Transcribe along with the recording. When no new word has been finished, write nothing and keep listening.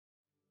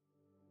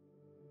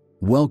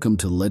Welcome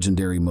to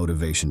Legendary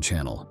Motivation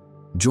Channel.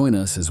 Join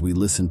us as we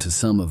listen to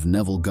some of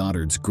Neville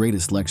Goddard's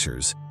greatest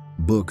lectures,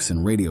 books,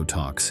 and radio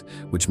talks,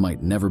 which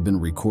might never been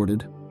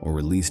recorded or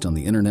released on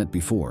the internet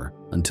before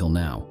until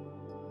now.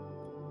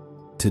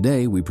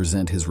 Today, we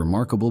present his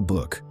remarkable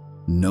book,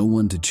 No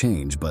One to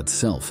Change But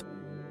Self.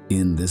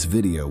 In this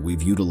video,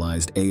 we've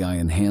utilized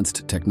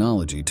AI-enhanced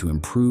technology to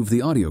improve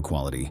the audio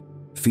quality,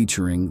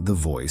 featuring the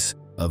voice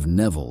of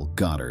Neville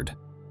Goddard.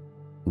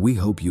 We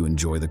hope you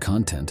enjoy the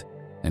content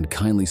and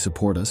kindly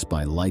support us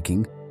by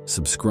liking,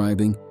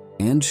 subscribing,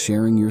 and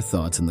sharing your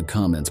thoughts in the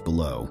comments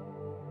below.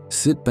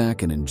 Sit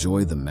back and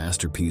enjoy the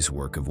masterpiece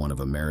work of one of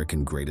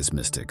America's greatest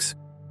mystics,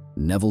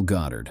 Neville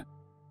Goddard.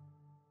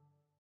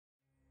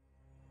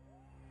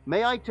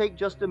 May I take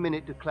just a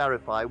minute to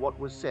clarify what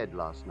was said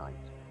last night?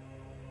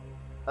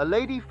 A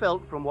lady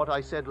felt from what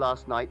I said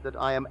last night that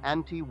I am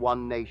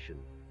anti-one nation.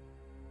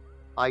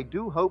 I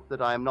do hope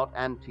that I am not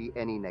anti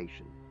any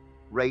nation,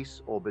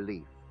 race or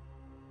belief.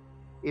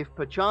 If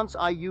perchance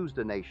I used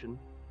a nation,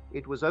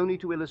 it was only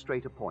to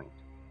illustrate a point.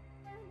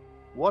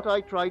 What I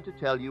tried to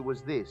tell you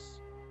was this: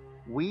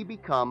 we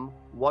become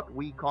what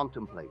we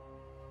contemplate.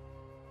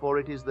 For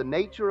it is the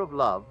nature of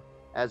love,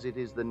 as it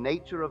is the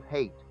nature of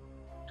hate,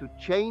 to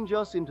change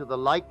us into the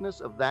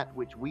likeness of that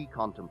which we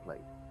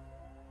contemplate.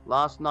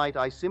 Last night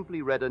I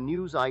simply read a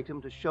news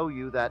item to show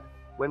you that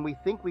when we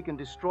think we can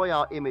destroy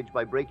our image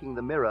by breaking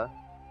the mirror,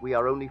 we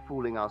are only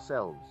fooling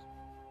ourselves.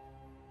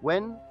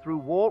 When, through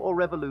war or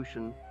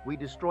revolution, we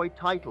destroy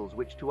titles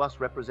which to us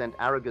represent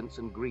arrogance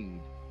and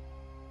greed,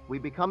 we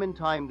become in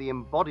time the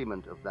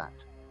embodiment of that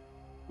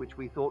which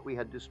we thought we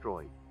had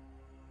destroyed.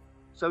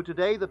 So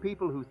today the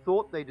people who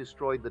thought they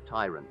destroyed the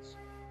tyrants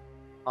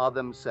are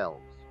themselves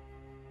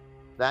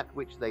that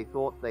which they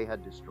thought they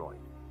had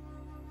destroyed.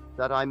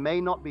 That I may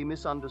not be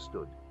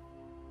misunderstood,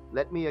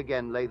 let me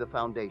again lay the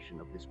foundation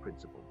of this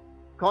principle.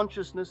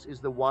 Consciousness is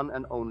the one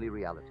and only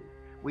reality.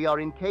 We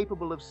are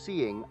incapable of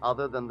seeing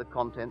other than the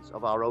contents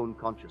of our own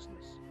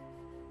consciousness.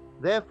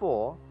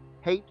 Therefore,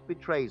 hate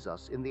betrays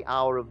us in the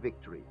hour of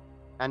victory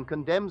and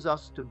condemns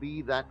us to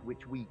be that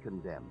which we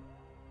condemn.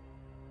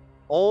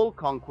 All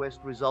conquest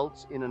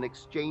results in an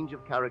exchange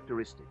of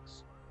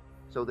characteristics,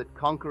 so that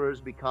conquerors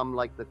become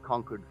like the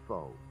conquered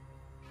foe.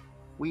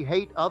 We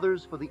hate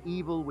others for the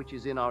evil which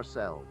is in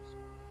ourselves.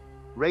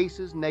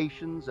 Races,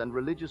 nations, and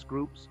religious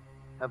groups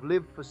have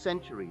lived for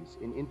centuries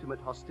in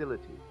intimate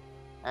hostility,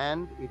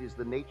 and it is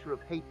the nature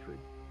of hatred,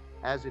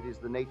 as it is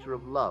the nature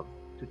of love,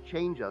 to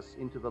change us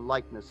into the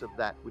likeness of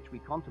that which we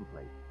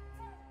contemplate.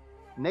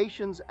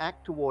 Nations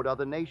act toward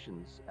other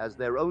nations as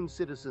their own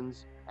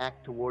citizens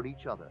act toward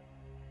each other.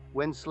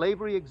 When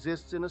slavery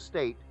exists in a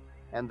state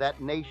and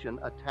that nation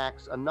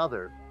attacks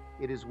another,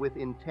 it is with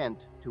intent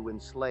to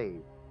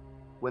enslave.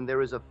 When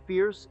there is a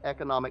fierce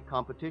economic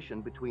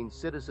competition between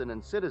citizen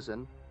and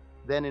citizen,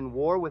 then in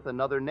war with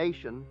another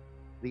nation,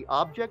 the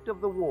object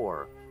of the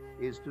war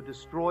is to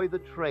destroy the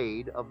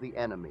trade of the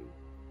enemy.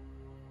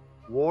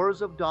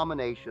 Wars of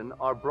domination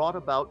are brought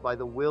about by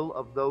the will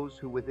of those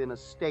who within a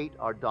state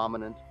are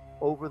dominant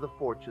over the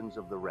fortunes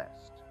of the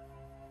rest.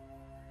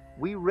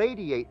 We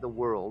radiate the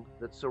world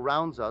that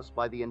surrounds us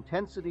by the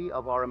intensity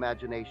of our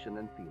imagination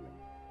and feeling.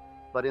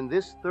 But in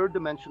this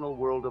third-dimensional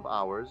world of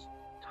ours,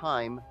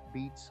 time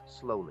beats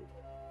slowly.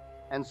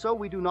 And so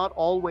we do not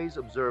always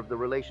observe the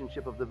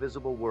relationship of the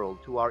visible world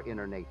to our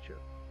inner nature.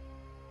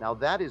 Now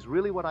that is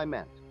really what I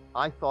meant.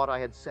 I thought I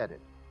had said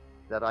it.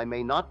 That I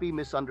may not be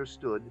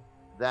misunderstood,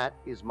 that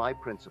is my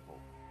principle.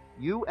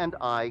 You and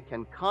I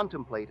can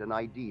contemplate an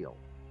ideal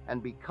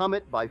and become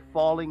it by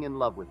falling in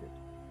love with it.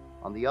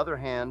 On the other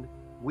hand,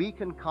 we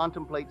can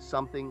contemplate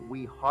something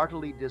we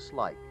heartily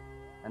dislike,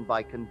 and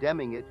by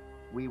condemning it,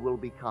 we will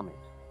become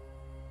it.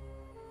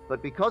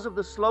 But because of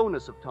the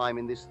slowness of time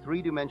in this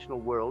three-dimensional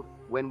world,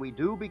 when we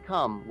do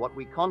become what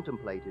we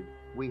contemplated,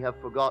 we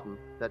have forgotten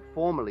that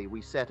formerly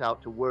we set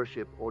out to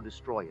worship or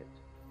destroy it.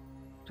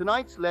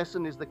 Tonight's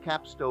lesson is the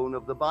capstone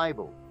of the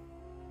Bible,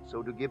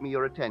 so do give me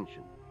your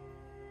attention.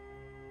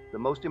 The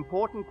most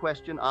important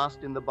question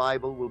asked in the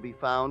Bible will be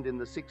found in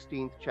the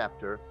 16th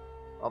chapter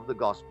of the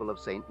Gospel of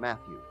St.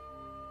 Matthew.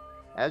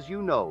 As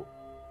you know,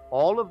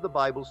 all of the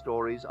Bible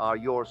stories are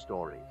your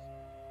stories.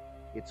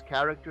 Its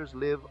characters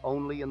live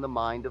only in the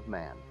mind of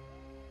man.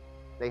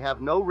 They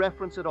have no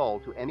reference at all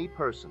to any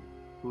person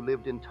who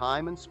lived in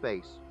time and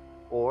space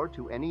or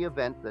to any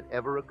event that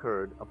ever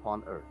occurred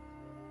upon earth.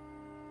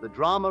 The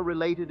drama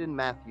related in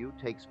Matthew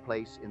takes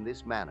place in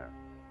this manner.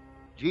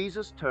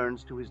 Jesus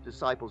turns to his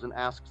disciples and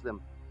asks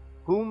them,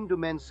 "Whom do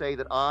men say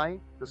that I,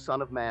 the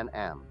Son of Man,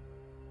 am?"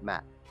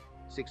 Matt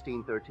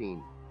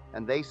 16:13.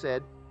 And they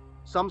said,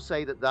 "Some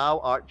say that thou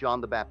art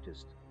John the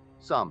Baptist,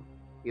 some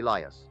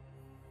Elias,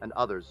 and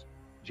others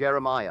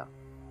Jeremiah,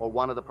 or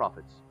one of the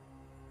prophets."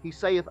 He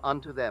saith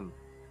unto them,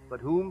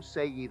 "But whom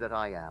say ye that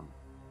I am?"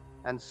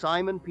 And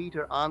Simon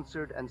Peter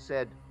answered and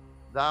said,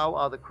 "Thou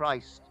art the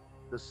Christ,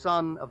 the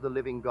Son of the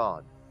living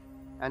God."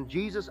 And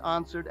Jesus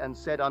answered and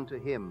said unto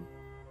him,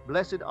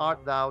 "Blessed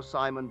art thou,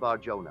 Simon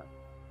Bar-Jonah,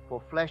 for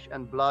flesh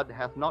and blood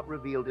hath not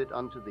revealed it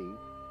unto thee,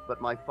 but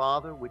my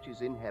Father which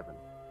is in heaven.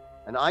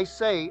 And I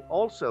say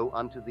also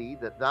unto thee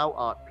that thou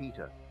art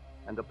Peter,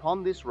 and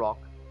upon this rock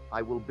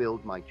I will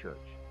build my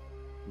church.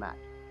 Matt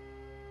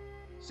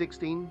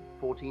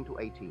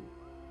 16:14-18.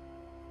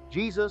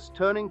 Jesus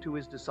turning to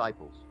his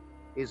disciples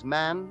is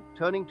man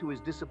turning to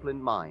his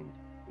disciplined mind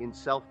in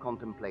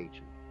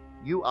self-contemplation.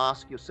 You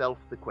ask yourself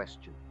the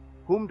question,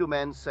 whom do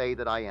men say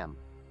that I am?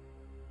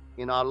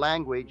 In our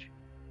language,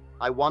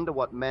 I wonder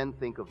what men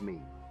think of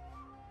me.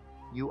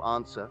 You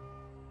answer,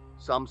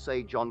 some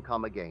say John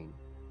come again,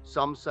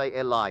 some say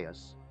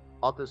Elias,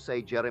 others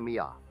say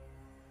Jeremiah,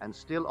 and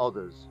still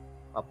others,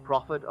 a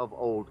prophet of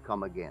old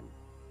come again.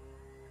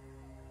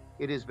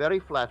 It is very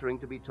flattering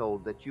to be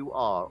told that you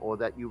are, or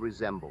that you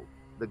resemble,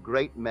 the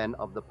great men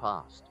of the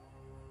past.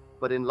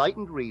 But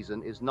enlightened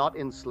reason is not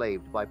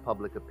enslaved by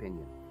public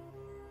opinion.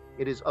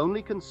 It is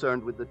only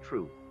concerned with the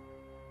truth,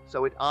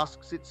 so it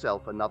asks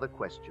itself another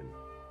question.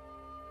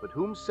 But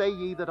whom say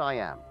ye that I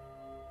am?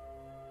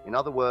 In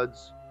other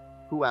words,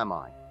 who am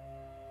I?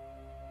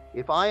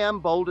 If I am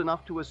bold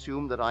enough to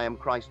assume that I am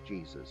Christ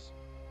Jesus,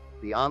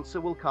 the answer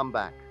will come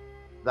back,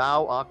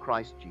 thou art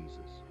Christ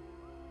Jesus.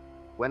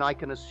 When I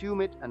can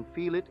assume it and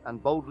feel it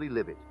and boldly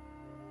live it,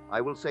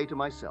 I will say to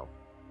myself,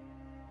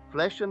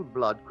 flesh and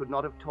blood could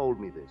not have told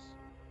me this,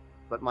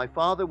 but my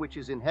Father which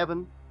is in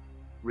heaven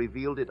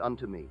revealed it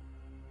unto me.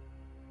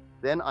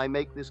 Then I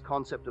make this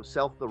concept of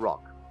self the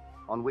rock,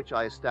 on which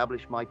I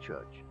establish my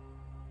church,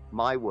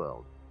 my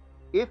world.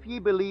 If ye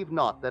believe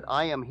not that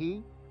I am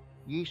he,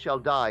 ye shall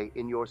die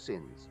in your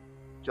sins.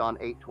 John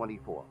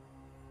 8:24.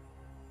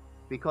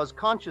 Because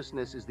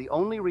consciousness is the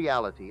only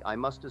reality, I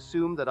must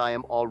assume that I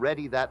am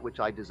already that which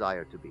I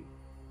desire to be.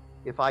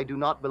 If I do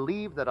not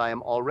believe that I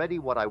am already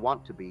what I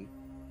want to be,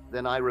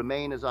 then I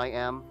remain as I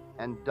am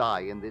and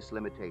die in this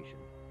limitation.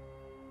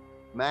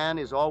 Man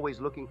is always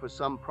looking for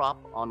some prop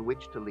on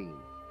which to lean.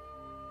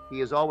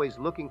 He is always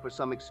looking for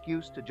some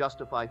excuse to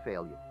justify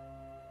failure.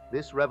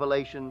 This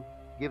revelation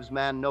gives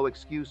man no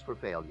excuse for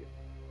failure.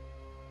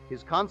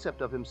 His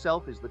concept of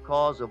himself is the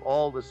cause of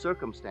all the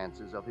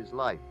circumstances of his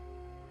life.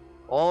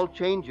 All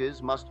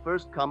changes must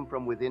first come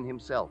from within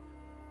himself,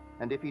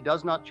 and if he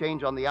does not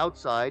change on the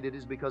outside, it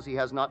is because he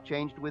has not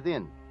changed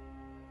within.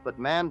 But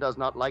man does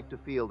not like to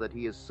feel that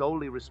he is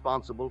solely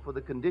responsible for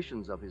the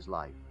conditions of his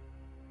life.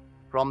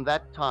 From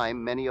that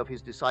time, many of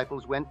his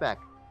disciples went back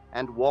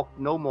and walked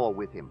no more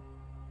with him.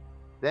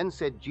 Then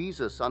said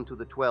Jesus unto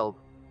the 12,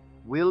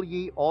 Will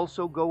ye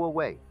also go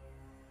away?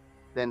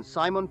 Then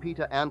Simon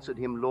Peter answered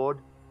him, Lord,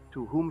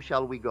 to whom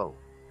shall we go?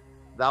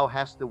 Thou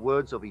hast the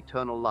words of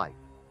eternal life.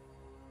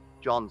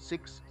 John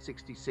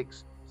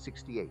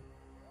 6:66-68.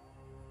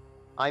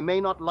 I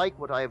may not like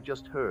what I have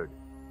just heard,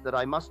 that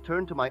I must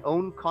turn to my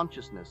own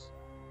consciousness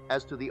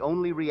as to the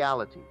only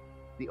reality,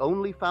 the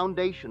only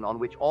foundation on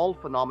which all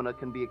phenomena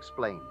can be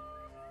explained.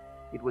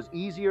 It was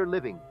easier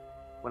living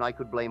when I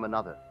could blame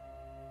another.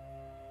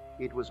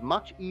 It was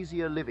much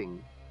easier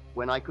living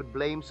when I could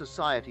blame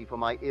society for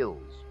my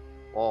ills,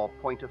 or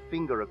point a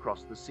finger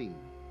across the sea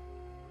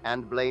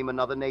and blame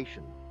another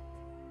nation.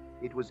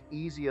 It was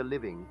easier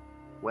living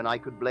when I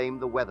could blame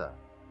the weather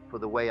for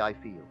the way I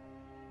feel.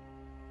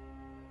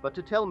 But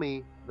to tell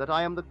me that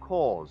I am the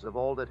cause of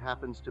all that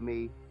happens to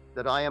me,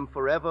 that I am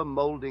forever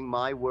molding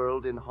my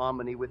world in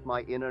harmony with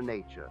my inner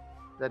nature,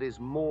 that is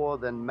more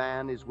than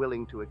man is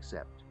willing to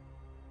accept.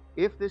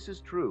 If this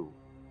is true,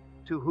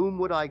 to whom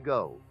would I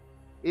go?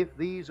 If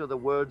these are the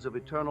words of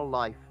eternal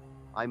life,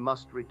 I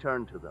must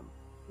return to them,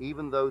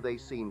 even though they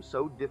seem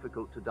so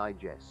difficult to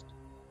digest.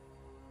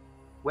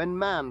 When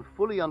man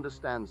fully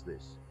understands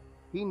this,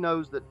 he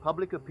knows that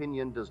public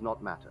opinion does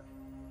not matter,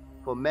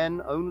 for men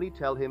only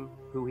tell him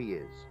who he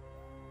is.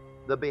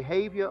 The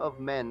behavior of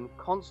men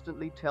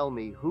constantly tell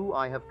me who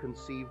I have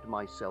conceived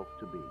myself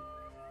to be.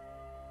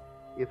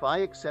 If I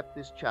accept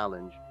this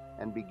challenge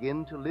and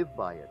begin to live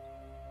by it,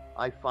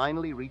 I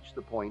finally reach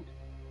the point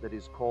that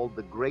is called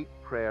the great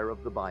prayer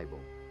of the Bible.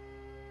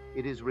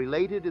 It is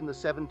related in the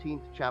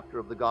 17th chapter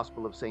of the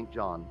Gospel of St.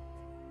 John.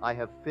 I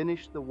have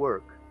finished the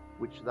work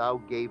which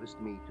thou gavest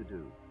me to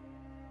do.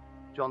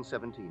 John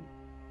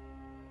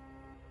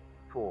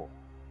 17:4.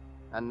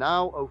 And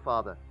now, O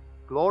Father,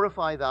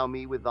 glorify thou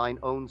me with thine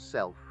own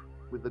self,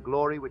 with the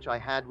glory which I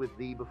had with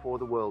thee before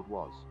the world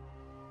was.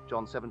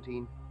 John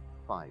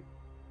 17:5.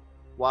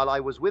 While I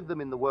was with them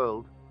in the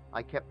world,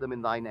 I kept them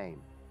in thy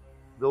name.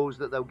 Those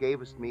that thou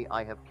gavest me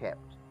I have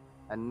kept,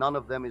 and none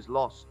of them is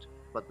lost,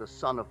 but the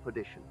son of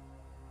perdition.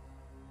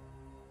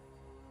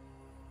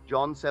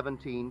 John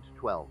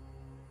 17:12.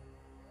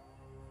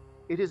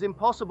 It is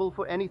impossible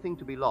for anything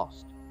to be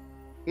lost.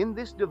 In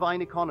this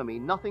divine economy,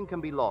 nothing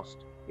can be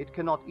lost. It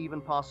cannot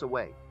even pass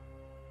away.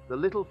 The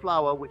little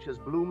flower which has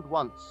bloomed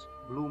once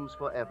blooms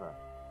forever.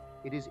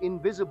 It is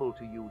invisible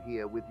to you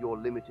here with your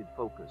limited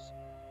focus,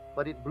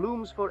 but it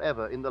blooms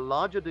forever in the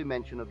larger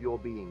dimension of your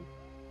being,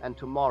 and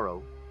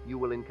tomorrow you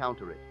will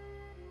encounter it.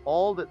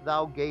 All that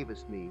thou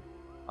gavest me,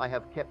 I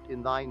have kept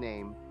in thy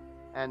name,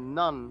 and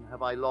none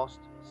have I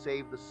lost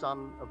save the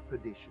son of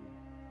perdition.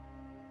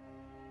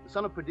 The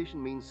son of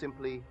perdition means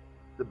simply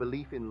the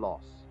belief in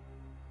loss.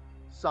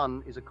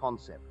 Son is a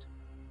concept,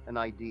 an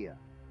idea.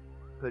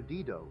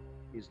 Perdido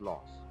is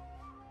loss.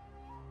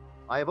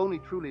 I have only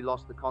truly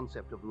lost the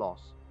concept of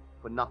loss,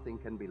 for nothing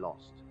can be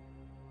lost.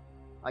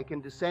 I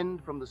can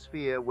descend from the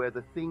sphere where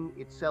the thing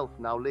itself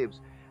now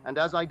lives, and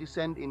as I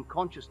descend in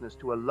consciousness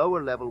to a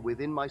lower level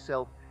within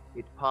myself,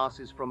 it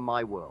passes from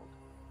my world.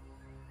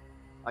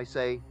 I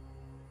say,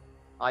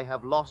 I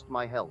have lost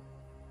my health.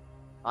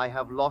 I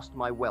have lost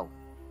my wealth.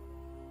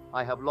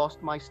 I have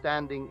lost my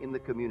standing in the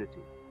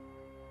community.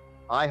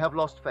 I have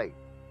lost faith.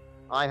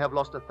 I have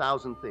lost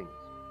 1,000 things.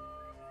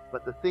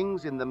 But the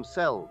things in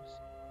themselves,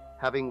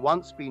 having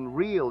once been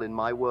real in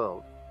my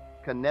world,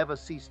 can never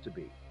cease to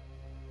be.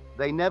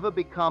 They never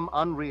become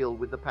unreal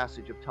with the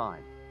passage of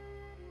time.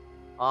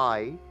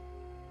 I,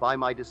 by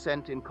my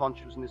descent in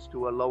consciousness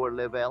to a lower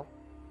level,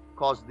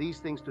 cause these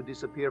things to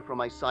disappear from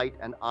my sight,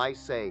 and I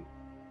say,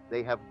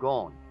 they have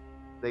gone.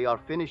 They are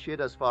finished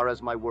as far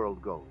as my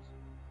world goes.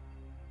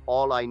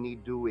 All I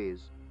need do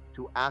is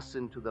to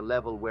ascend to the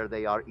level where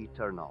they are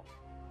eternal,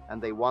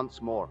 and they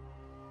once more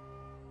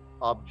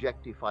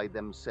objectify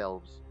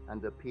themselves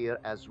and appear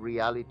as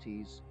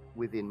realities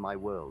within my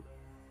world.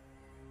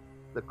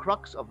 The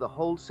crux of the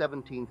whole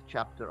 17th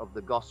chapter of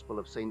the Gospel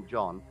of St.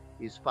 John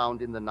is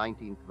found in the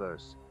 19th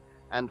verse.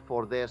 And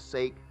for their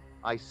sake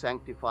I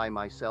sanctify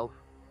myself,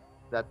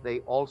 that they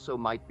also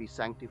might be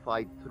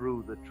sanctified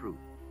through the truth.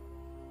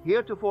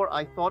 Heretofore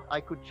I thought I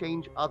could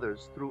change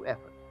others through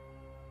effort.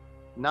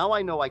 Now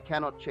I know I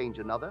cannot change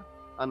another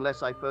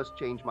unless I first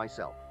change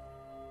myself.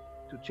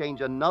 To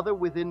change another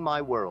within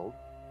my world,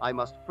 I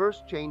must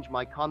first change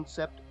my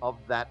concept of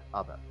that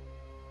other.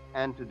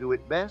 And to do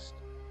it best,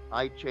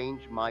 I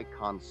change my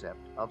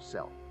concept of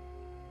self.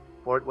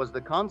 For it was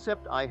the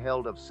concept I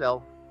held of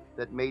self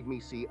that made me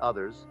see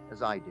others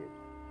as I did.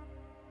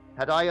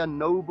 Had I a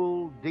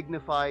noble,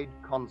 dignified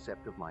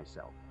concept of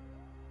myself,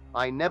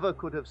 I never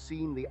could have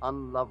seen the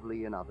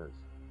unlovely in others.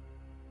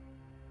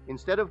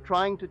 Instead of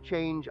trying to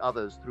change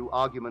others through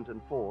argument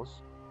and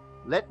force,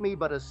 let me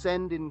but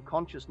ascend in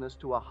consciousness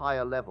to a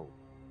higher level,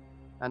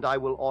 and I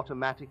will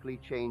automatically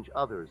change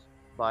others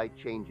by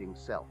changing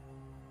self.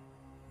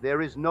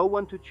 There is no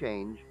one to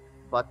change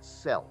but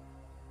self.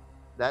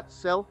 That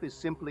self is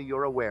simply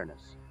your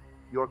awareness,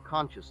 your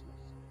consciousness,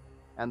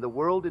 and the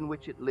world in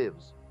which it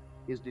lives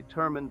is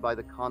determined by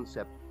the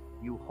concept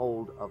you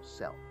hold of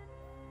self.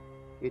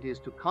 It is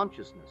to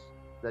consciousness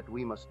that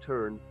we must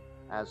turn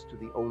as to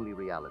the only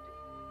reality.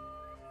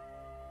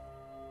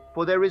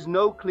 For there is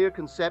no clear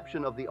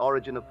conception of the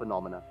origin of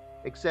phenomena,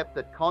 except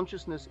that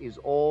consciousness is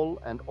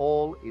all and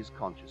all is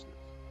consciousness.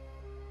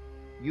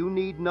 You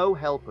need no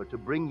helper to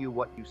bring you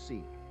what you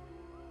seek.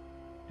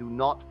 Do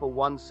not for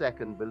 1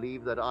 second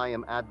believe that I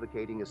am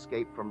advocating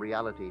escape from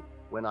reality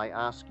when I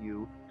ask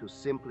you to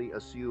simply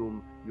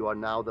assume you are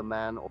now the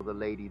man or the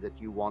lady that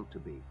you want to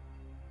be.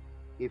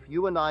 If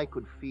you and I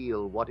could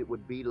feel what it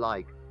would be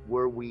like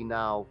were we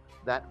now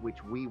that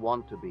which we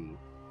want to be,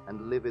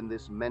 and live in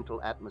this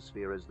mental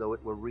atmosphere as though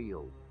it were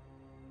real,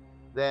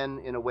 then,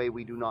 in a way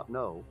we do not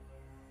know,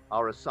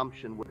 our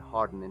assumption would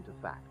harden into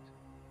fact.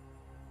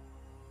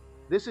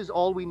 This is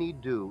all we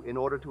need do in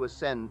order to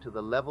ascend to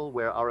the level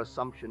where our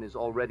assumption is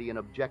already an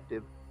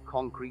objective,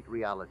 concrete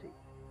reality.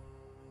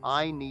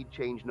 I need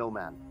change no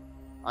man.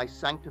 I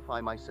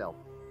sanctify myself,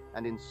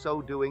 and in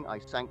so doing I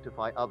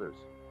sanctify others.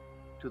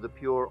 To the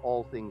pure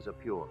all things are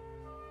pure.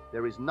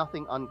 There is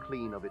nothing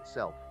unclean of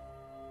itself.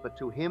 But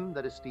to him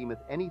that esteemeth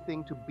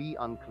anything to be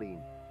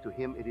unclean, to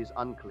him it is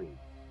unclean.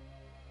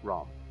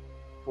 Rom.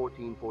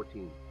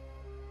 14:14.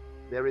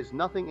 There is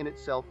nothing in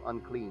itself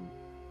unclean,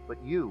 but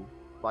you,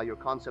 by your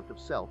concept of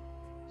self,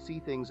 see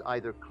things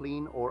either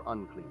clean or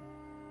unclean.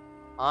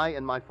 I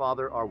and my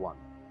Father are one.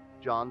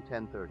 John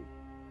 10:30.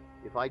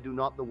 If I do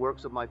not the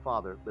works of my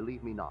Father,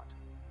 believe me not.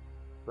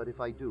 But if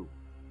I do,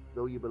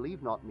 though ye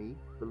believe not me,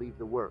 believe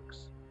the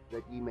works,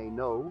 that ye may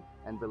know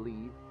and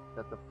believe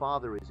that the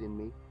Father is in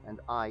me, and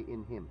I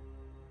in him.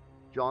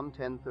 John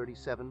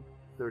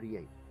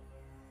 10:37-38.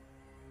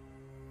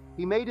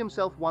 He made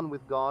himself one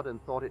with God, and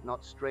thought it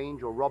not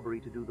strange or robbery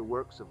to do the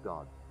works of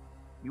God.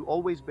 You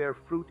always bear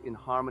fruit in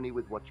harmony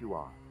with what you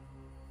are.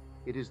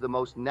 It is the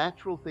most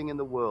natural thing in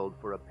the world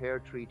for a pear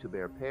tree to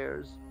bear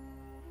pears,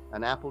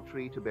 an apple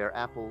tree to bear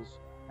apples,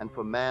 and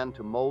for man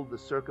to mold the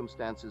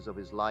circumstances of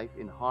his life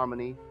in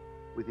harmony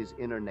with his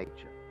inner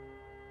nature.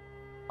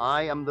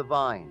 I am the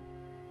vine,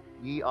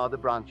 ye are the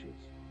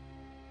branches.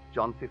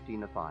 John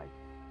 15:5.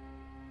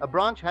 A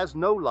branch has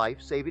no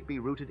life save it be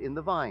rooted in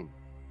the vine.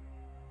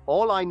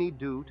 All I need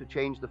do to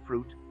change the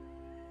fruit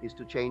is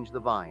to change the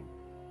vine.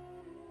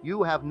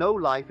 You have no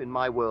life in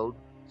my world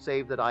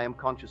save that I am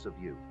conscious of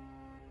you.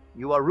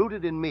 You are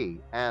rooted in me,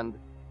 and,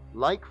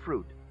 like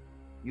fruit,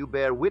 you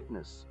bear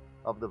witness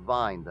of the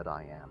vine that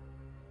I am.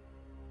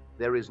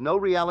 There is no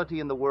reality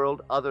in the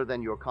world other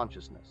than your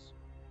consciousness.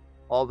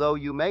 Although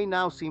you may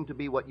now seem to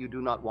be what you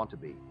do not want to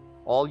be,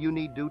 all you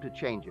need do to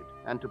change it,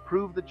 and to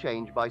prove the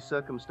change by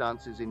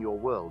circumstances in your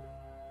world,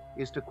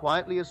 is to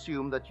quietly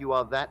assume that you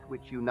are that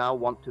which you now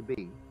want to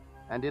be,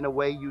 and in a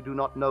way you do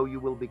not know you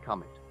will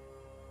become it.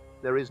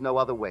 There is no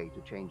other way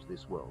to change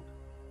this world.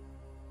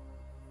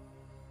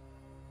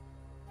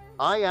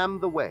 I am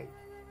the way.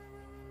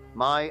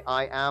 My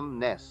I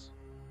am-ness,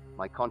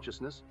 my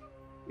consciousness,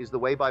 is the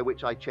way by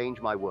which I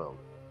change my world.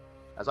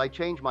 As I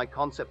change my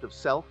concept of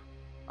self,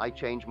 I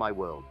change my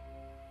world.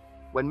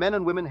 When men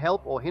and women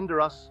help or hinder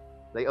us,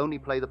 they only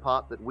play the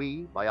part that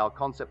we, by our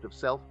concept of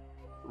self,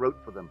 wrote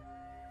for them,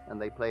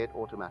 and they play it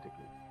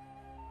automatically.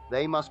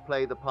 They must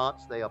play the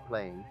parts they are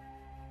playing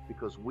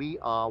because we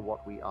are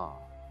what we are.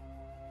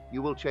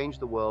 You will change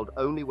the world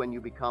only when you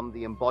become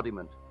the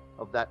embodiment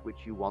of that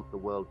which you want the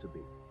world to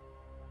be.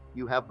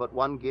 You have but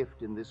one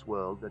gift in this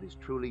world that is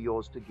truly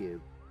yours to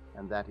give,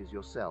 and that is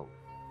yourself.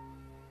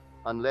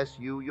 Unless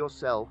you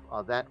yourself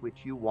are that which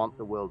you want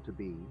the world to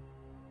be,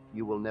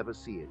 you will never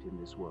see it in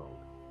this world.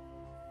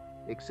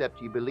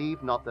 Except ye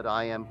believe not that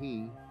I am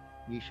he,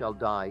 ye shall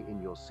die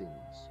in your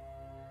sins.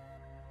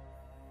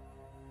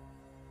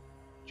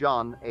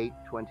 John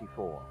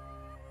 8:24.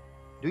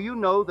 Do you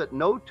know that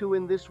no two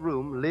in this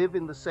room live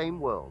in the same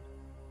world?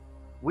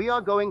 We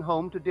are going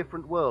home to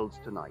different worlds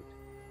tonight.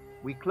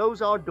 We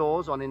close our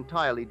doors on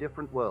entirely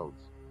different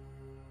worlds.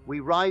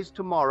 We rise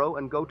tomorrow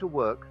and go to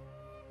work,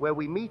 where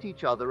we meet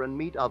each other and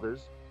meet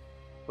others,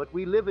 but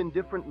we live in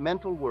different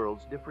mental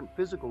worlds, different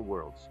physical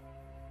worlds.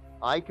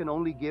 I can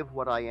only give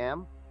what I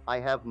am. I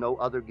have no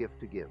other gift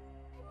to give.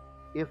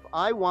 If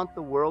I want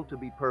the world to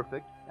be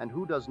perfect, and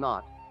who does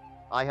not,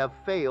 I have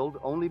failed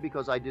only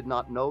because I did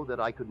not know that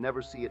I could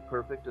never see it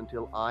perfect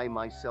until I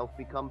myself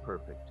become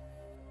perfect.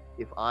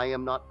 If I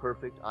am not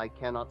perfect, I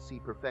cannot see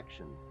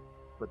perfection.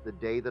 But the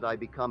day that I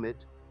become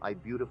it, I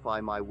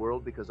beautify my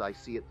world because I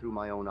see it through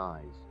my own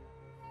eyes.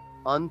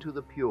 Unto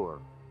the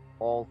pure,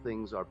 all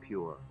things are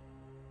pure.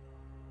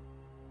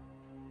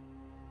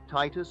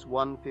 Titus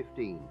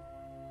 1:15.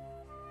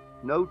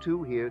 No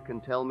two here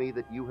can tell me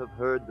that you have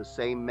heard the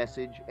same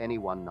message any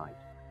one night.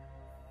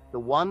 The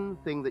one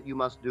thing that you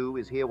must do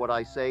is hear what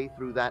I say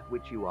through that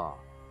which you are.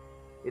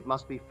 It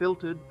must be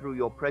filtered through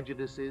your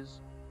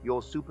prejudices,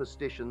 your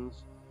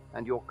superstitions,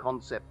 and your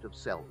concept of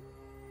self.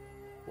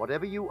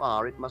 Whatever you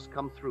are, it must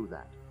come through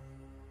that,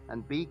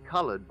 and be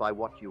colored by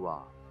what you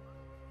are.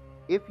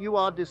 If you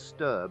are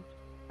disturbed,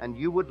 and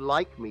you would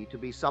like me to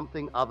be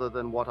something other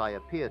than what I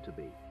appear to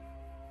be,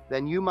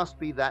 then you must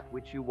be that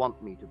which you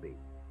want me to be.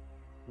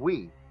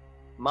 We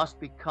must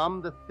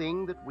become the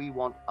thing that we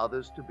want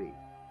others to be,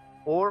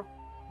 or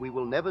we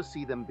will never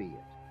see them be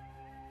it.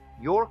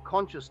 Your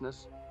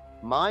consciousness,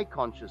 my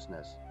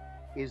consciousness,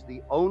 is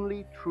the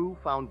only true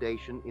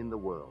foundation in the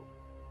world.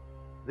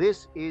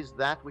 This is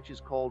that which is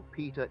called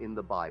Peter in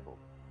the Bible,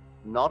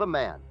 not a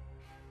man.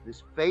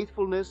 This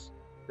faithfulness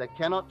that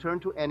cannot turn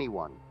to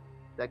anyone,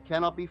 that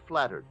cannot be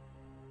flattered.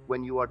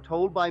 When you are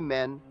told by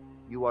men,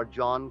 you are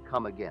John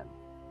come again.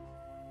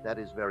 That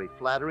is very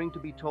flattering to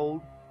be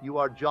told, you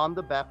are John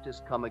the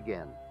Baptist come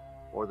again,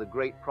 or the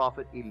great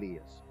prophet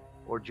Elias,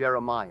 or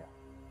Jeremiah.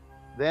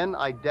 Then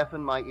I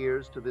deafen my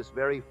ears to this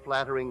very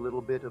flattering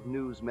little bit of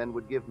news men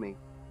would give me,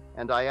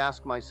 and I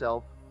ask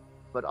myself,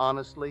 but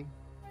honestly,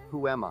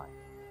 who am I?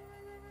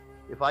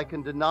 If I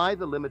can deny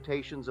the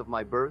limitations of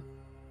my birth,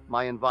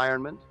 my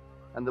environment,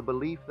 and the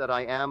belief that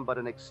I am but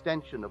an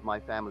extension of my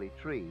family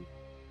tree,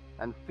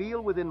 and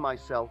feel within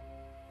myself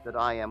that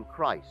I am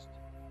Christ,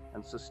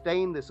 and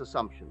sustain this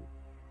assumption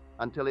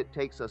until it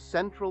takes a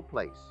central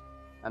place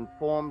and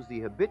forms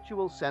the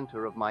habitual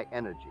center of my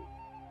energy,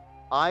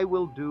 I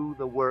will do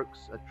the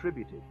works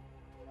attributed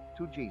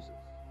to Jesus.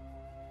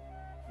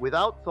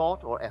 Without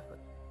thought or effort,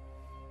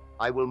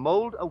 I will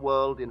mold a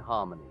world in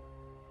harmony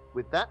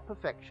with that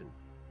perfection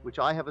which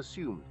I have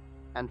assumed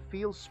and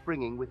feel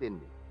springing within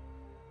me.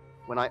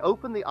 When I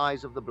open the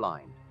eyes of the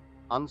blind,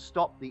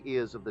 unstop the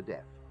ears of the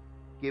deaf,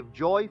 give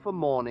joy for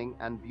mourning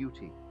and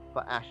beauty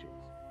for ashes,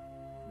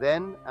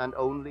 then and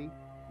only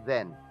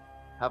then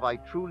have I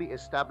truly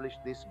established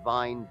this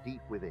vine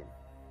deep within.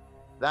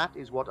 That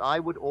is what I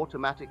would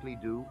automatically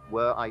do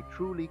were I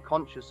truly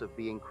conscious of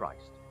being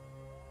Christ.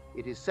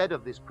 It is said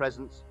of this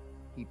presence,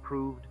 he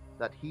proved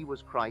that he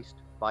was Christ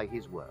by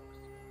his works.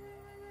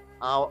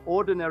 Our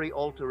ordinary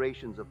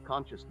alterations of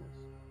consciousness,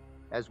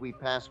 as we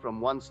pass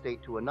from one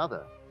state to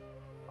another,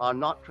 are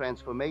not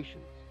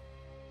transformations,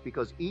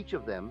 because each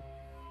of them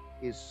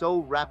is so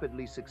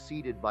rapidly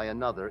succeeded by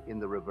another in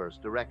the reverse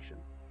direction.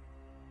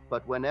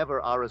 But whenever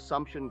our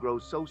assumption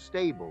grows so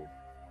stable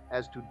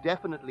as to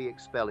definitely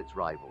expel its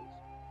rivals,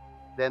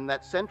 then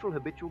that central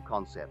habitual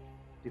concept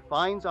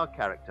defines our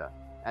character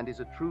and is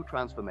a true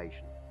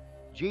transformation.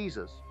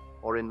 Jesus,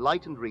 or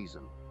enlightened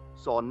reason,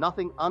 saw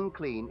nothing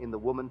unclean in the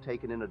woman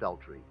taken in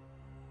adultery.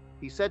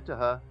 He said to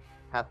her,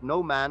 "Hath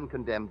no man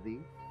condemned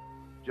thee?"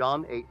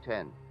 John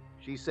 8:10.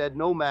 She said,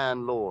 "No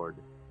man, Lord."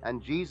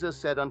 And Jesus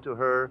said unto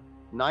her,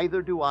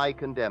 "Neither do I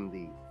condemn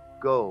thee.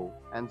 Go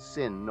and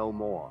sin no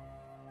more."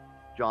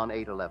 John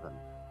 8:11.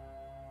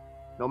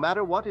 No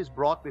matter what is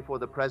brought before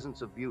the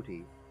presence of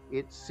beauty,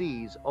 it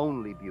sees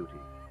only beauty.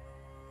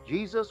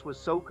 Jesus was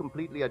so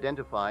completely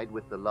identified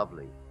with the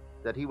lovely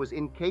that he was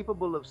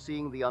incapable of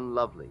seeing the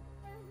unlovely.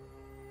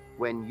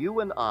 When you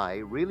and I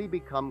really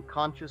become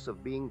conscious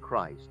of being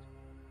Christ,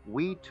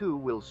 we too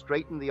will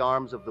straighten the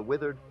arms of the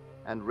withered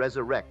and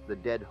resurrect the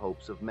dead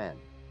hopes of men.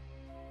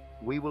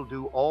 We will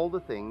do all the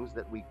things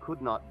that we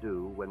could not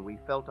do when we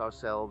felt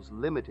ourselves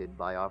limited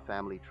by our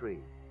family tree.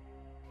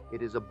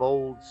 It is a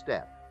bold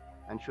step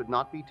and should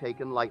not be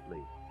taken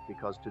lightly,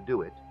 because to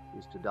do it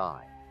is to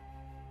die.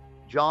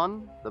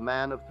 John, the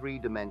man of 3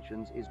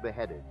 dimensions, is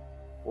beheaded,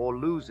 or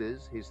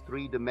loses his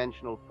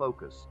 3-dimensional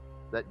focus,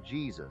 that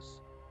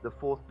Jesus, the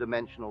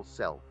 4th-dimensional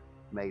self,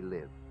 may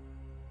live.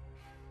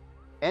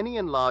 Any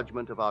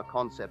enlargement of our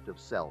concept of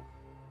self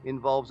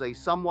involves a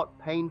somewhat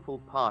painful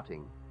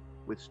parting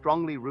with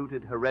strongly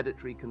rooted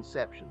hereditary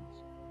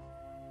conceptions.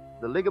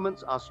 The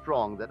ligaments are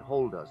strong that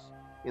hold us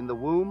in the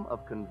womb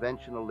of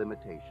conventional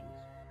limitations.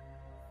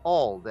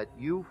 All that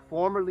you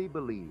formerly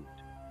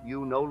believed,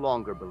 you no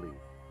longer believe.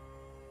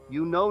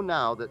 You know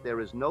now that there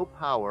is no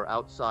power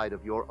outside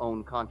of your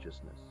own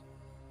consciousness.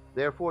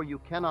 Therefore, you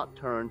cannot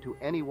turn to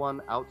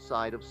anyone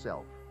outside of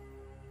self.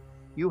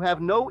 You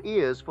have no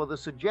ears for the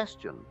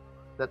suggestion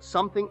that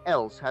something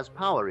else has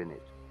power in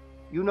it.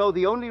 You know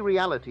the only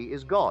reality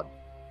is God,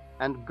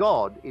 and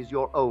God is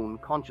your own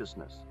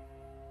consciousness.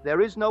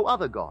 There is no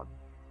other God.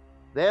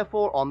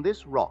 Therefore, on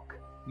this rock,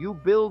 you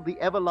build the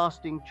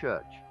everlasting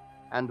church,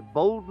 and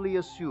boldly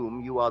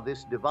assume you are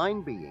this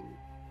divine being,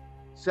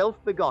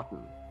 self-begotten,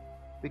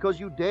 because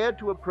you dared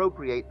to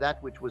appropriate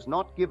that which was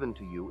not given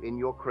to you in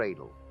your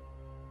cradle.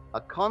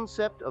 A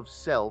concept of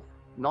self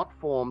not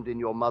formed in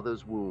your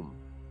mother's womb.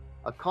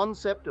 A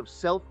concept of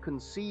self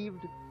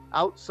conceived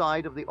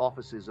outside of the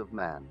offices of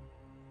man.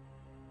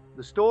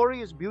 The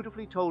story is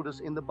beautifully told us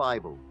in the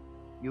Bible,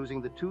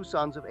 using the 2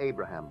 sons of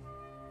Abraham.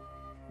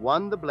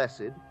 One, the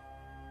blessed,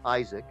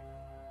 Isaac,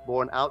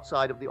 born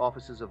outside of the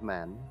offices of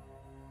man,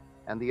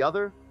 and the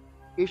other,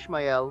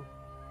 Ishmael,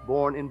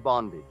 born in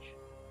bondage.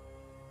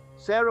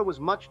 Sarah was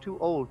much too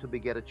old to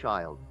beget a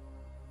child,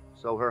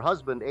 so her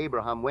husband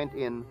Abraham went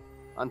in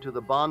unto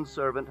the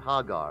bondservant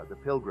Hagar, the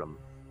pilgrim,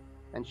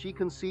 and she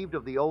conceived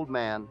of the old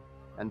man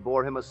and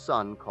bore him a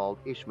son called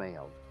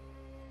Ishmael.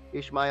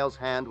 Ishmael's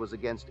hand was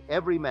against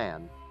every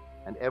man,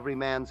 and every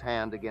man's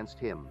hand against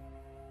him.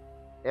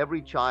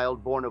 Every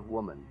child born of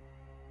woman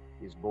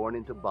is born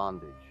into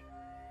bondage,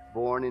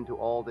 born into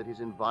all that his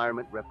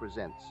environment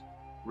represents,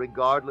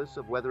 regardless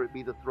of whether it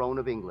be the throne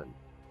of England,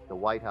 the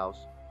White House,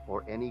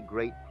 or any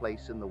great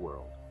place in the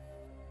world.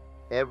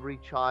 Every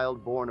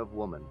child born of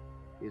woman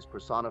is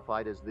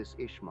personified as this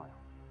Ishmael,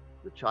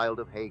 the child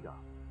of Hagar.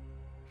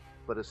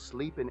 But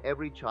asleep in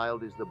every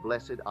child is the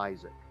blessed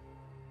Isaac,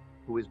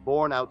 who is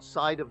born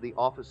outside of the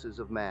offices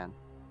of man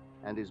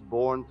and is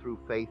born through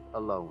faith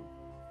alone.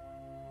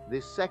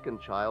 This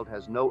second child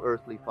has no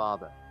earthly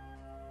father.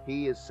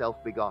 He is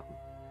self-begotten.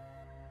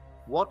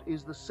 What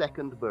is the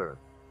second birth?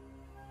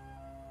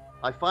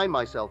 I find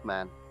myself,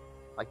 man.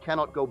 I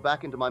cannot go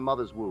back into my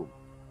mother's womb,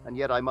 and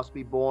yet I must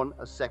be born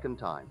a second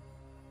time.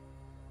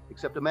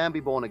 Except a man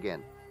be born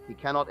again, he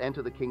cannot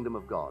enter the kingdom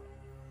of God.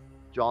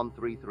 John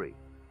 3:3.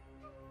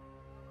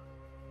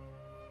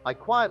 I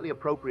quietly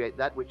appropriate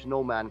that which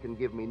no man can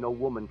give me, no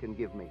woman can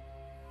give me.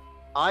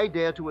 I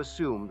dare to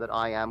assume that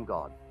I am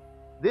God.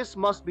 This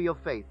must be of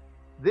faith.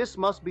 This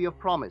must be of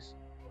promise.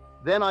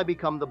 Then I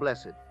become the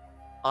blessed.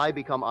 I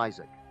become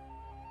Isaac.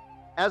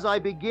 As I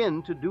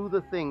begin to do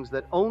the things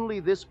that only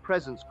this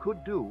presence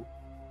could do,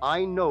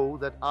 I know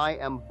that I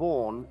am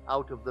born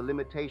out of the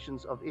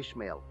limitations of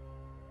Ishmael,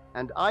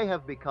 and I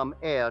have become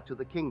heir to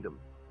the kingdom.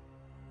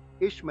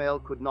 Ishmael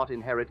could not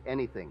inherit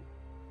anything,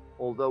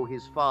 although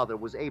his father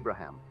was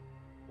Abraham,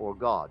 or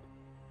God.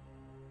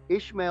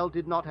 Ishmael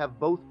did not have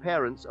both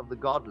parents of the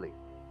godly.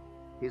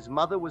 His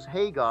mother was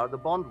Hagar, the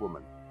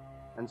bondwoman,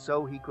 and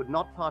so he could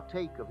not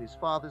partake of his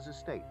father's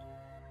estate.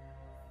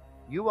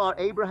 You are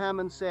Abraham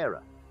and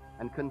Sarah,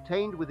 and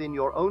contained within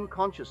your own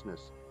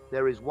consciousness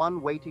there is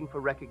one waiting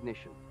for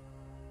recognition.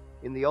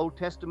 In the Old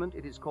Testament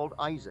it is called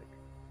Isaac,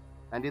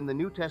 and in the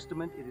New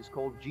Testament it is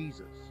called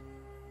Jesus,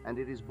 and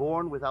it is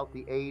born without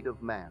the aid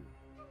of man.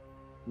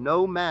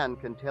 No man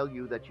can tell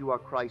you that you are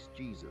Christ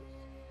Jesus.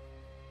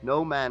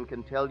 No man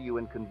can tell you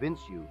and convince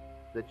you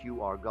that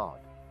you are God.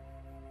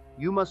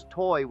 You must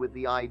toy with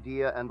the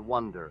idea and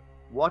wonder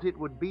what it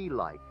would be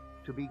like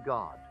to be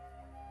God.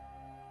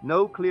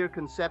 No clear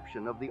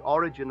conception of the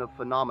origin of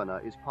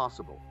phenomena is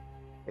possible,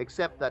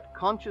 except that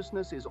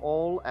consciousness is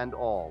all and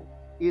all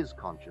is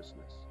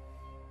consciousness.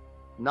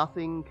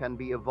 Nothing can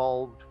be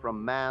evolved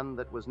from man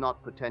that was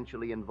not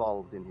potentially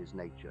involved in his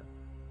nature.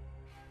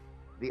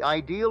 The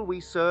ideal we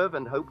serve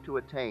and hope to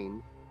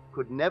attain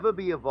could never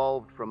be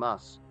evolved from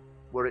us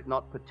were it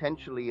not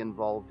potentially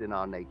involved in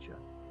our nature.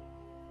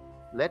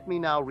 Let me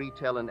now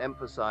retell and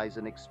emphasize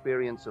an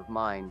experience of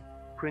mine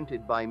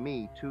printed by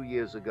me 2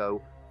 years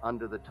ago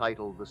under the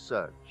title The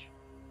Search.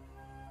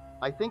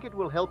 I think it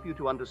will help you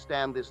to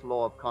understand this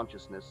law of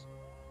consciousness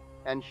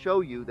and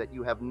show you that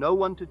you have no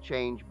one to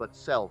change but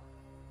self,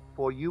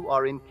 for you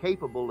are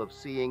incapable of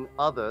seeing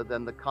other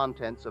than the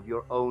contents of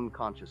your own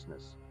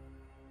consciousness.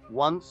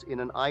 Once, in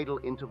an idle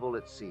interval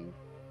at sea,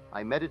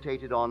 I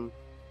meditated on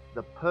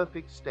the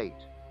perfect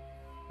state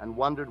and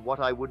wondered what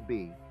I would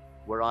be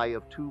were I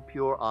of too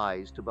pure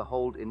eyes to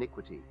behold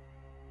iniquity,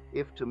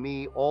 if to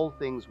me all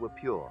things were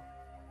pure,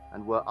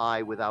 and were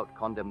I without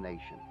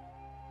condemnation.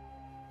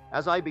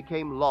 As I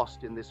became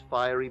lost in this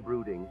fiery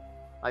brooding,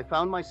 I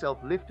found myself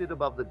lifted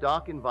above the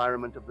dark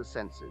environment of the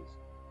senses.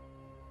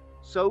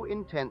 So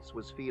intense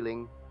was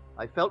feeling,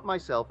 I felt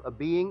myself a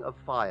being of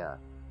fire,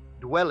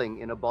 dwelling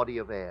in a body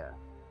of air.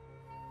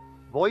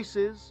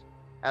 Voices,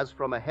 as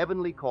from a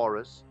heavenly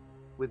chorus,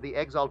 with the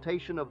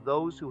exaltation of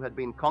those who had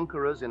been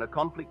conquerors in a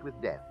conflict with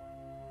death,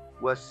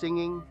 were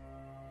singing,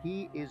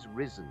 "He is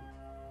risen,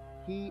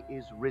 He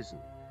is risen."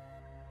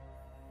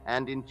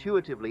 And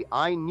intuitively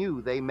I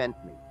knew they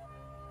meant me.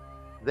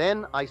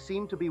 Then I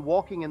seemed to be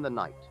walking in the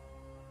night.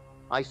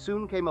 I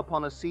soon came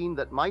upon a scene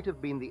that might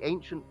have been the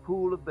ancient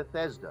pool of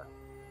Bethesda,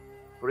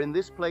 for in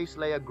this place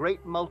lay a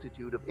great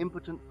multitude of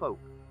impotent folk,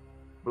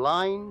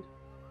 blind,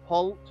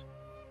 halt,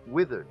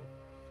 withered,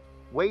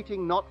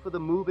 waiting not for the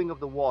moving of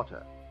the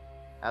water,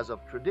 as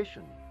of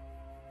tradition,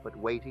 but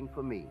waiting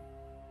for me.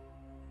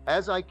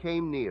 As I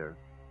came near,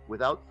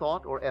 without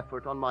thought or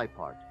effort on my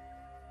part,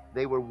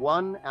 they were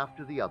one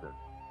after the other,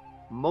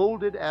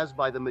 molded as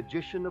by the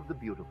magician of the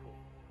beautiful.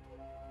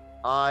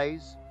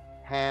 Eyes,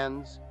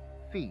 hands,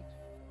 feet,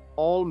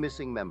 all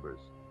missing members,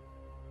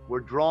 were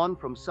drawn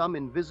from some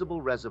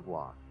invisible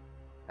reservoir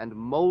and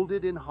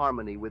molded in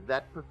harmony with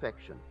that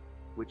perfection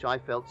which I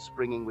felt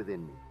springing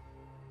within me.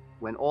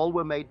 When all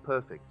were made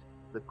perfect,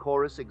 the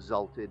chorus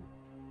exulted,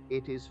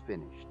 "It is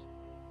finished."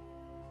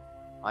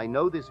 I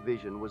know this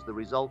vision was the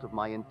result of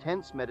my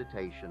intense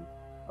meditation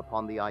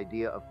upon the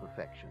idea of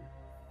perfection,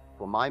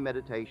 for my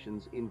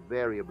meditations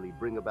invariably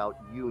bring about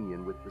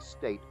union with the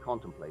state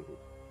contemplated.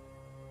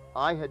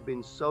 I had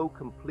been so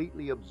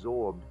completely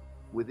absorbed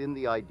within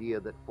the idea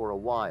that for a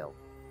while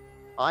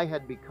I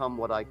had become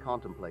what I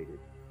contemplated,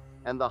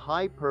 and the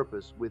high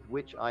purpose with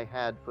which I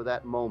had for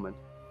that moment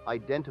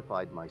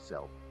identified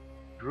myself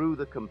drew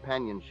the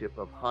companionship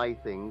of high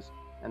things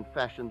and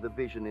fashioned the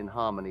vision in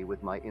harmony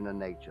with my inner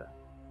nature.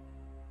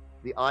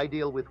 The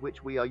ideal with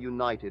which we are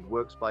united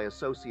works by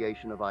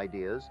association of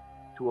ideas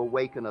to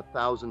awaken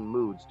 1,000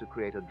 moods to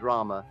create a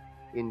drama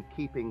in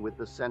keeping with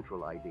the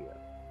central idea.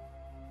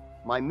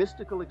 My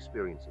mystical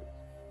experiences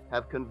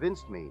have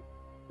convinced me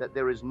that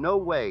there is no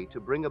way to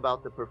bring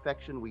about the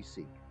perfection we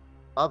seek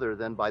other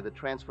than by the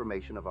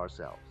transformation of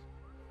ourselves.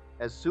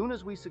 As soon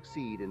as we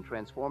succeed in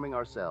transforming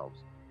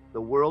ourselves,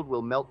 the world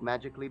will melt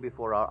magically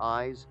before our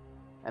eyes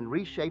and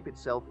reshape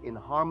itself in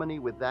harmony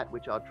with that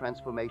which our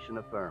transformation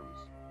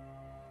affirms.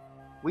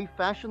 We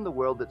fashion the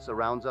world that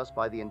surrounds us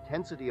by the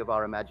intensity of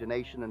our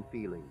imagination and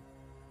feeling,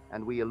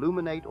 and we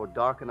illuminate or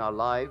darken our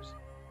lives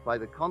by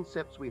the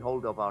concepts we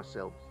hold of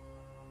ourselves.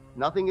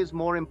 Nothing is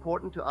more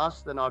important to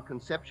us than our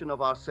conception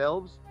of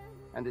ourselves,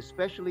 and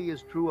especially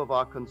is true of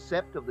our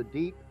concept of the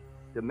deep,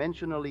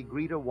 dimensionally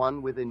greater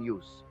one within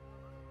use.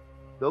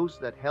 Those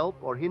that help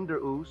or hinder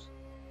us,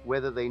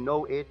 whether they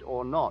know it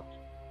or not,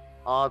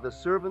 are the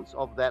servants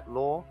of that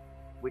law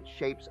which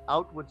shapes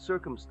outward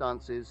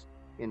circumstances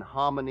in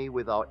harmony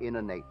with our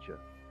inner nature.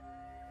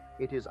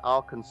 It is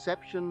our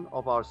conception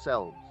of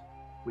ourselves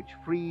which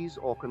frees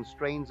or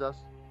constrains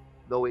us,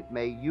 though it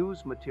may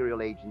use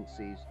material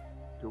agencies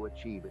to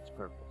achieve its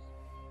purpose.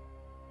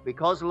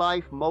 Because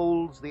life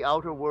molds the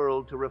outer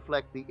world to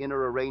reflect the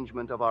inner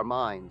arrangement of our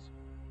minds,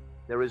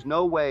 there is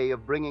no way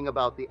of bringing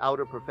about the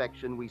outer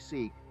perfection we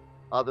seek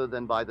other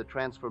than by the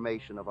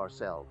transformation of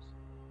ourselves.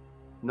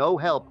 No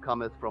help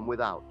cometh from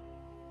without.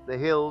 The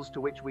hills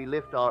to which we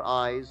lift our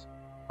eyes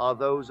are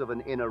those of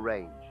an inner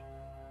range.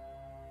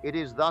 It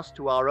is thus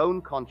to our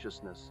own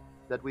consciousness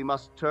that we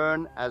must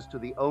turn as to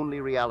the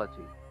only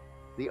reality,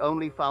 the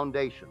only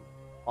foundation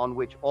on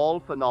which all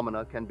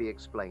phenomena can be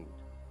explained.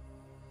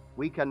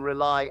 We can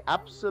rely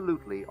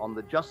absolutely on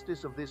the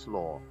justice of this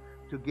law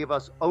to give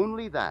us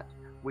only that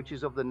which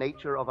is of the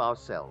nature of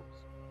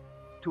ourselves.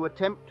 To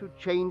attempt to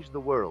change the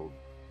world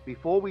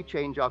before we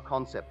change our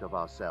concept of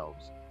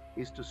ourselves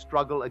is to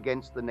struggle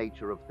against the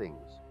nature of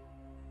things.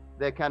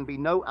 There can be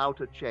no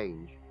outer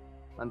change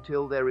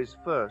until there is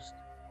first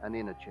an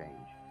inner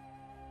change.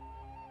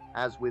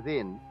 As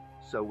within,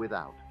 so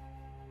without.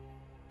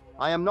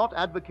 I am not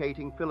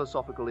advocating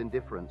philosophical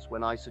indifference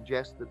when I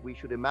suggest that we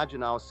should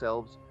imagine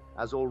ourselves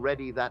as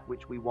already that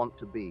which we want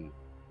to be,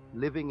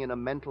 living in a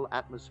mental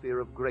atmosphere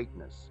of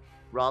greatness,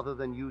 rather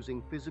than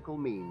using physical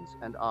means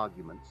and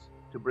arguments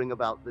to bring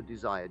about the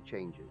desired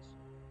changes.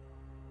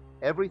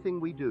 Everything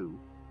we do,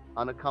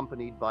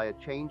 unaccompanied by a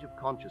change of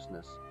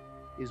consciousness,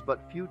 is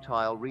but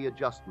futile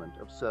readjustment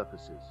of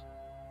surfaces.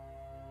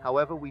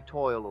 However we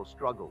toil or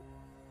struggle,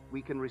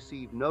 we can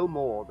receive no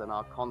more than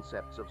our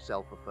concepts of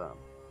self-affirm.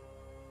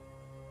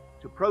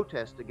 To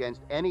protest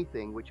against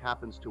anything which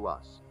happens to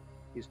us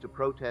is to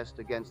protest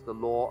against the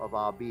law of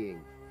our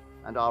being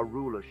and our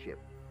rulership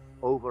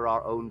over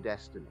our own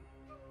destiny.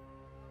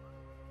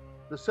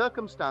 The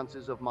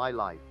circumstances of my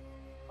life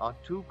are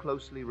too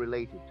closely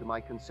related to my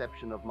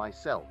conception of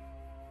myself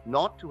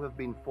not to have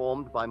been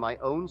formed by my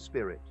own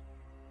spirit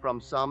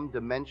from some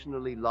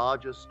dimensionally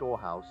larger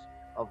storehouse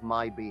of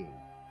my being.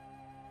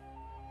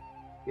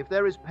 If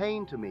there is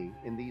pain to me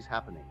in these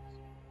happenings,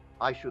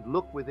 I should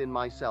look within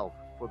myself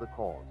for the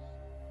cause.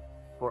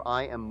 For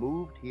I am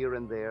moved here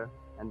and there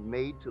and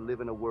made to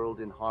live in a world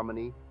in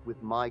harmony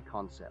with my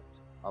concept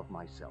of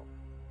myself.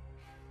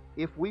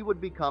 If we would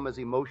become as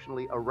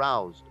emotionally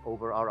aroused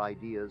over our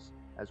ideas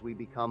as we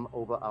become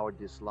over our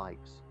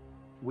dislikes,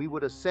 we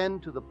would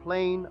ascend to the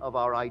plane of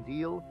our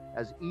ideal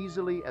as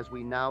easily as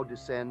we now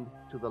descend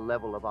to the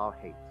level of our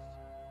hates.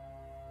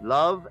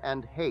 Love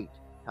and hate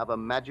have a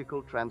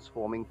magical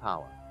transforming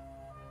power,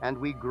 and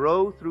we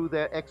grow through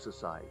their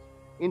exercise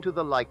into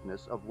the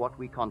likeness of what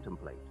we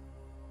contemplate.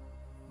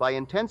 By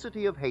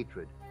intensity of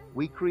hatred,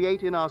 we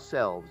create in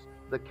ourselves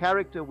the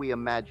character we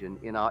imagine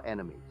in our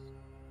enemies.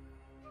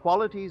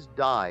 Qualities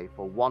die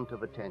for want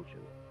of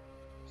attention,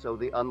 so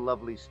the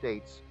unlovely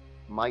states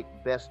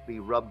might best be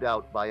rubbed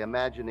out by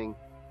imagining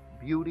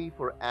beauty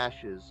for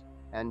ashes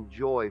and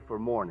joy for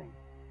mourning,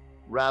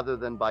 rather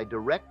than by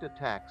direct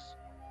attacks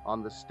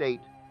on the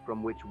state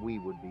from which we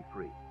would be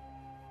free.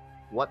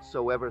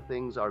 Whatsoever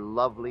things are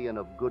lovely and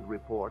of good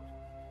report,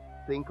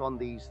 think on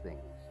these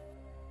things,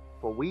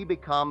 for we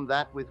become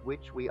that with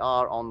which we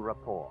are en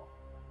rapport.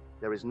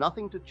 There is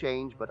nothing to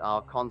change but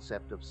our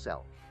concept of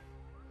self.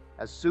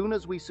 As soon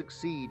as we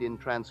succeed in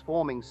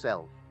transforming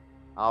self,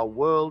 our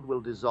world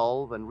will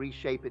dissolve and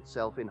reshape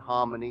itself in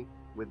harmony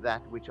with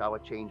that which our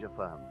change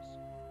affirms.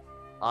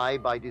 I,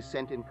 by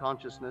descent in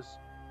consciousness,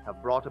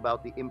 have brought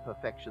about the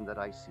imperfection that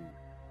I see.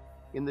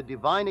 In the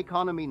divine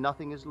economy,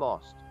 nothing is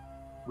lost.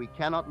 We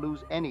cannot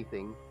lose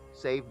anything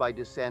save by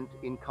descent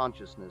in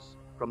consciousness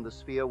from the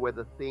sphere where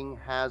the thing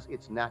has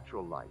its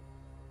natural life.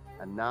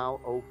 And now,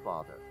 O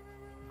Father,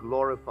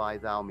 glorify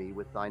thou me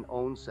with thine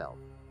own self,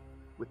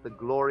 with the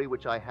glory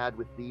which I had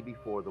with thee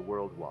before the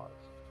world was.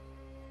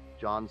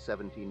 John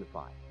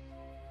 17:5.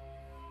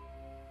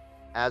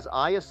 As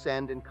I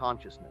ascend in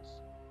consciousness,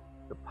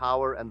 the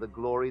power and the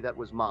glory that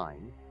was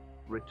mine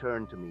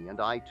return to me, and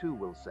I too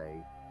will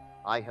say,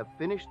 I have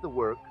finished the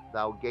work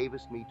thou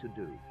gavest me to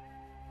do.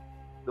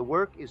 The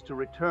work is to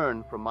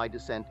return from my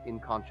descent in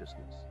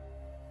consciousness,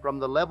 from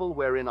the level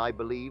wherein I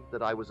believed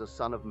that I was a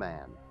son of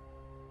man,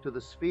 to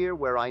the sphere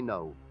where I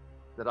know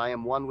that I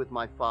am one with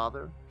my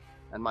Father,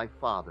 and my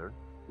Father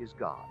is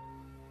God.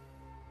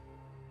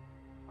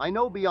 I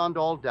know beyond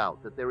all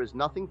doubt that there is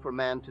nothing for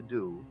man to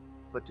do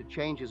but to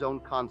change his own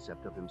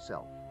concept of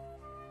himself,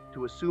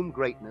 to assume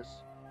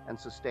greatness and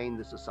sustain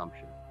this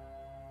assumption.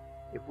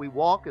 If we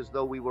walk as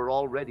though we were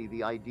already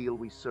the ideal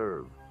we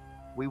serve,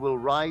 we will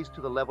rise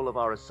to the level of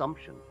our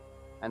assumption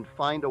and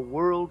find a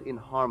world in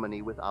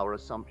harmony with our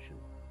assumption.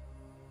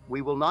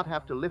 We will not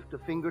have to lift a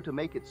finger to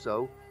make it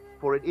so,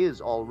 for it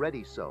is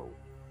already so.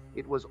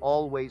 It was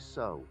always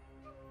so.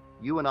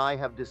 You and I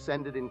have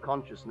descended in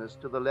consciousness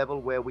to the level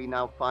where we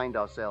now find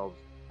ourselves,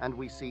 and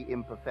we see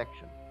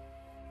imperfection.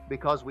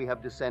 Because we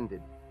have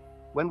descended,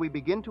 when we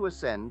begin to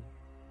ascend,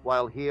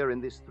 while here in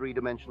this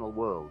three-dimensional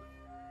world,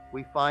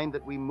 we find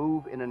that we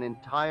move in an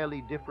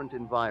entirely different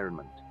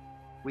environment.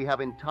 We have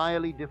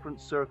entirely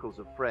different circles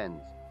of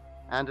friends,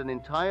 and an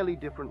entirely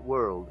different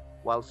world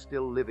while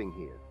still living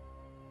here.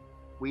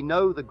 We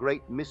know the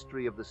great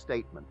mystery of the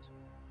statement,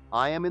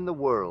 I am in the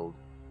world,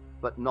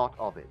 but not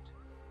of it.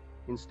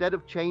 Instead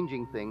of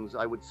changing things,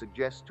 I would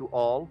suggest to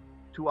all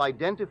to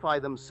identify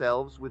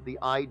themselves with the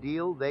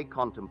ideal they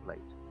contemplate.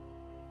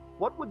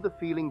 What would the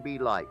feeling be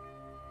like,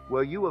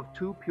 were you of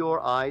too pure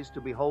eyes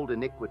to behold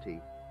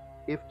iniquity,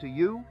 if to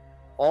you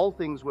all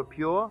things were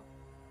pure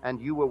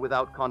and you were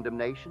without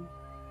condemnation?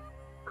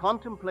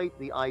 Contemplate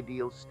the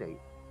ideal state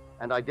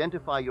and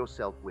identify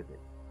yourself with it,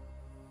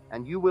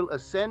 and you will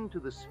ascend to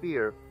the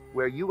sphere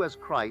where you as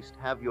Christ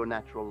have your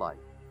natural life.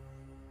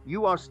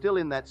 You are still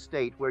in that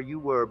state where you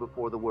were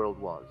before the world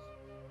was.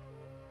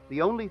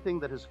 The only thing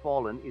that has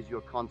fallen is your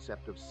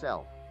concept of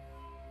self.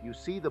 You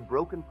see the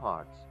broken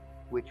parts,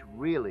 which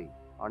really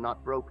are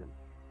not broken.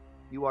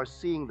 You are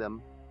seeing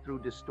them through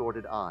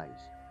distorted eyes,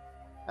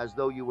 as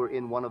though you were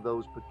in one of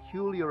those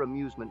peculiar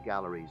amusement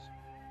galleries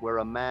where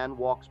a man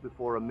walks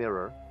before a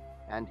mirror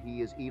and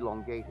he is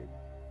elongated,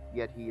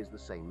 yet he is the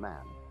same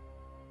man.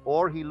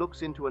 Or he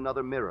looks into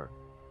another mirror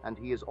and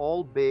he is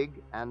all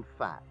big and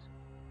fat.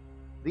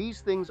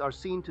 These things are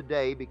seen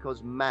today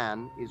because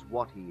man is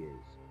what he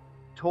is.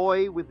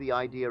 Toy with the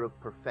idea of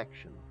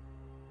perfection.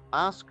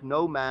 Ask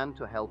no man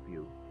to help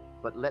you,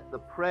 but let the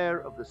prayer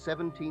of the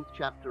 17th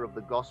chapter of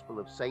the Gospel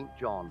of St.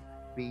 John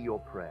be your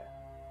prayer.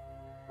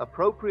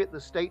 Appropriate the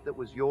state that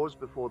was yours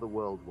before the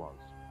world was.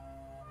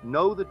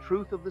 Know the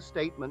truth of the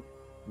statement,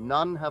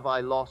 none have I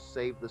lost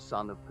save the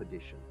son of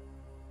perdition.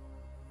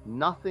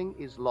 Nothing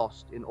is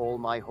lost in all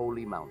my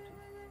holy mountain.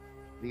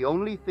 The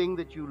only thing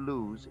that you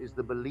lose is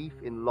the belief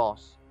in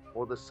loss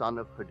or the son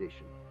of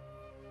perdition.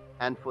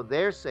 And for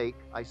their sake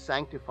I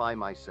sanctify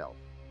myself,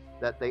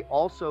 that they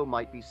also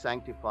might be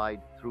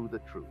sanctified through the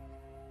truth.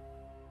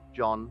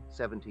 John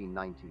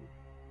 17:19.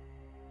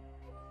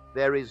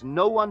 There is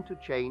no one to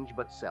change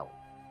but self.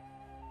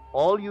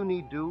 All you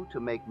need do to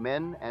make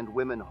men and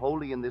women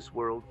holy in this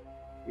world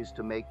is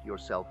to make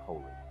yourself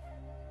holy.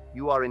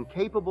 You are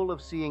incapable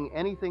of seeing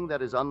anything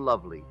that is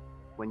unlovely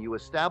when you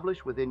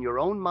establish within your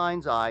own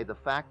mind's eye the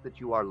fact that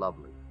you are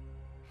lovely.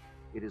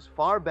 It is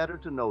far better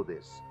to know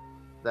this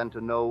than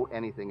to know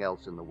anything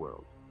else in the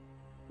world.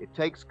 It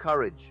takes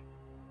courage,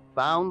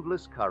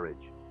 boundless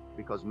courage,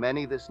 because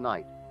many this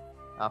night,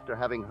 after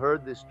having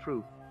heard this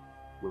truth,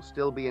 will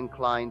still be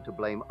inclined to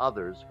blame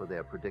others for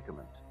their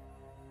predicament.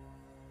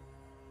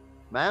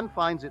 Man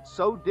finds it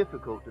so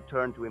difficult to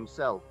turn to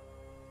himself,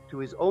 to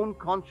his own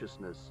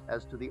consciousness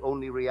as to the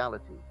only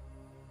reality.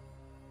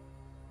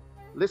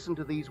 Listen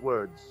to these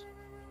words.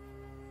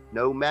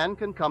 No man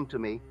can come to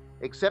me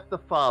except the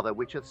Father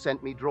which hath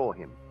sent me draw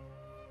him.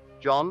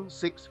 John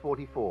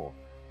 6:44.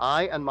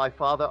 I and my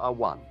Father are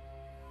one.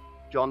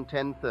 John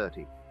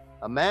 10:30.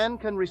 A man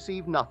can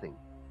receive nothing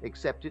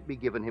except it be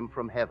given him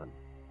from heaven.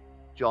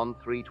 John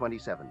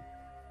 3:27.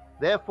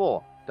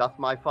 Therefore doth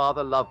my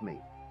Father love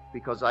me,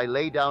 because I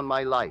lay down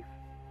my life,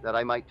 that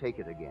I might take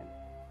it again.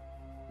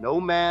 No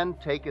man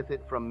taketh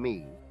it from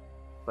me,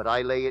 but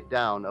I lay it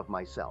down of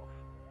myself.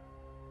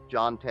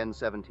 John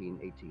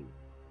 10:17-18.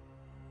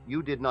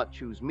 You did not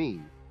choose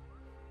me,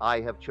 I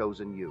have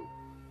chosen you.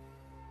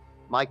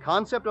 My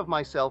concept of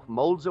myself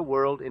molds a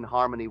world in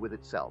harmony with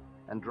itself,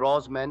 and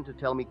draws men to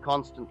tell me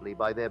constantly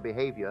by their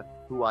behavior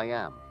who I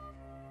am.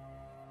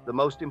 The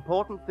most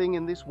important thing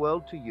in this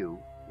world to you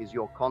is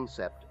your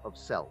concept of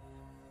self.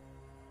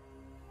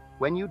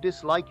 When you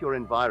dislike your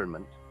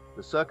environment,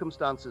 the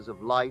circumstances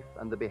of life,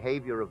 and the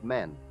behavior of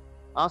men,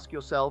 ask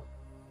yourself,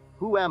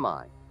 who am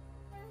I?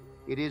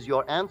 It is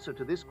your answer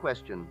to this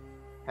question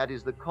that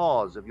is the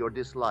cause of your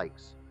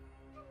dislikes.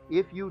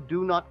 If you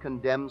do not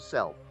condemn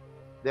self,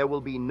 there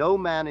will be no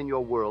man in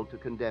your world to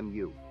condemn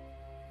you.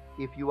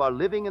 If you are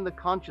living in the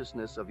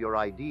consciousness of your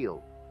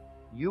ideal,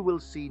 you will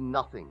see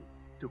nothing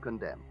to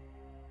condemn.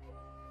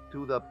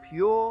 To the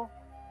pure,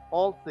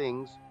 all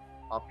things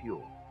are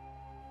pure.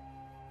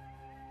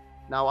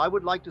 Now, I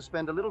would like to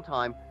spend a little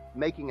time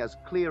making as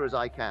clear as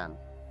I can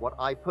what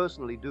I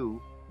personally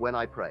do when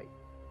I pray.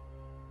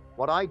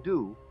 What I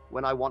do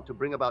when I want to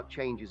bring about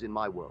changes in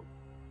my world.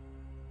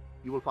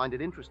 You will find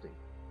it interesting,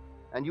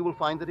 and you will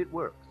find that it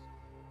works.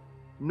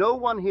 No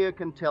one here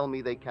can tell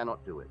me they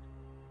cannot do it.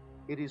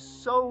 It is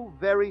so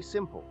very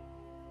simple.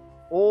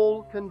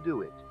 All can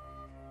do it.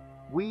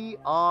 We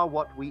are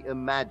what we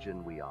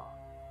imagine we are.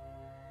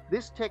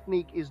 This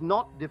technique is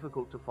not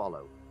difficult to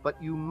follow,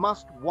 but you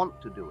must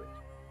want to do it.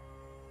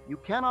 You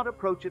cannot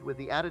approach it with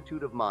the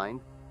attitude of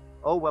mind,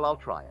 oh, well, I'll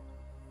try it.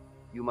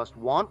 You must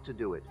want to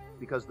do it,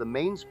 because the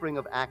mainspring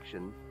of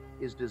action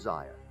is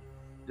desire.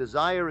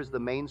 Desire is the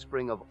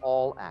mainspring of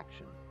all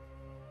action.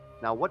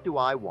 Now, what do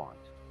I want?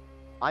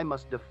 I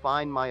must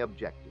define my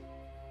objective.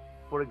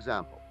 For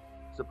example,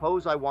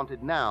 suppose I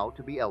wanted now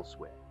to be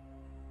elsewhere.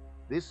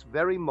 This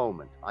very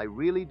moment, I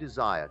really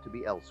desire to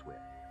be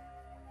elsewhere.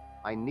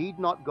 I need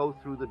not go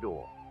through the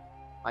door.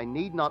 I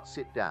need not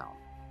sit down.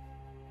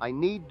 I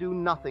need do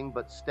nothing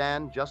but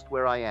stand just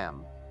where I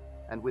am,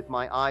 and with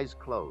my eyes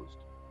closed,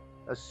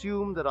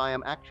 assume that I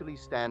am actually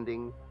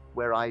standing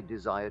where I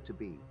desire to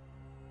be.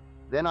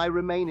 Then I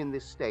remain in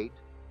this state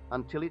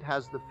until it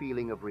has the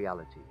feeling of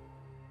reality.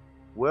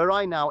 Were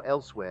I now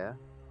elsewhere,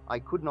 I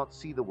could not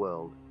see the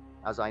world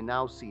as I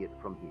now see it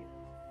from here.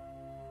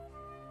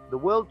 The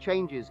world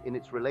changes in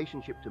its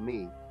relationship to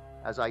me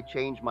as I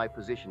change my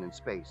position in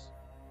space.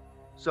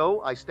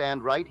 So I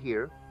stand right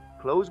here,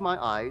 close my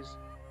eyes,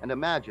 and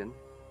imagine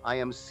I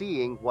am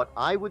seeing what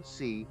I would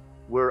see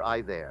were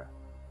I there.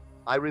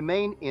 I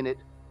remain in it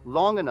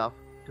long enough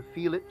to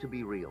feel it to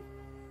be real.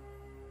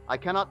 I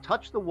cannot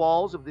touch the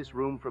walls of this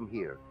room from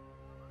here,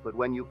 but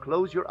when you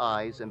close your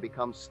eyes and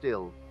become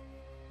still,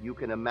 you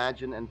can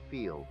imagine and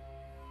feel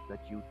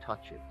that you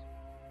touch it.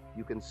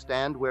 You can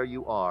stand where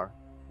you are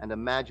and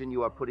imagine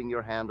you are putting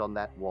your hand on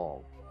that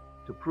wall.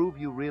 To prove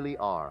you really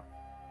are,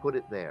 put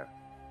it there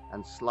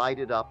and slide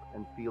it up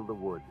and feel the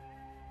wood.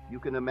 You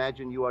can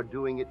imagine you are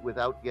doing it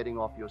without getting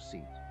off your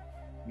seat.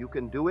 You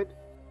can do it,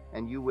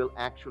 and you will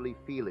actually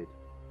feel it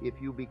if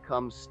you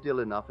become still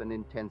enough and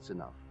intense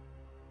enough.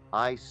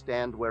 I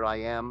stand where I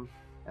am,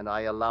 and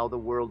I allow the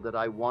world that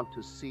I want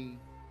to see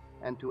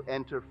and to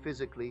enter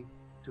physically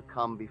to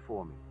come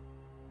before me,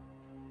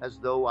 as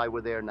though I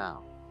were there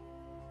now.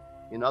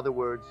 In other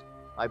words,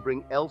 I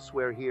bring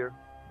elsewhere here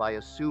by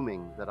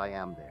assuming that I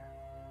am there.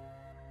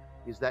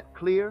 Is that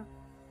clear?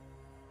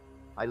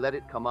 I let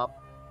it come up.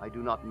 I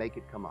do not make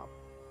it come up.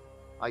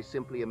 I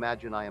simply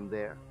imagine I am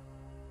there,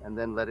 and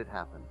then let it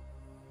happen.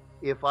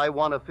 If I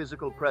want a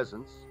physical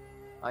presence,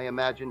 I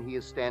imagine he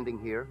is standing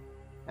here,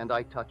 and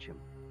I touch him.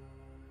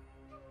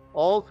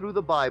 All through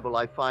the Bible,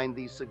 I find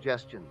these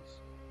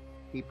suggestions.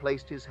 He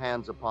placed his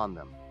hands upon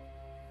them.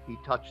 He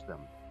touched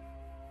them.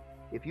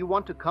 If you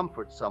want to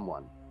comfort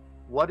someone,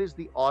 what is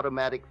the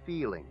automatic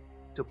feeling?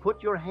 To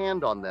put your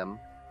hand on them,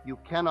 you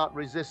cannot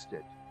resist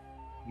it.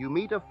 You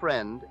meet a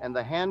friend and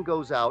the hand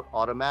goes out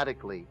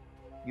automatically.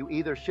 You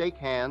either shake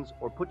hands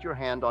or put your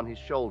hand on his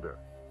shoulder.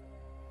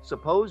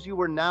 Suppose you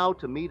were now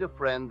to meet a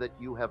friend that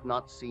you have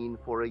not seen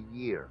for a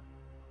year,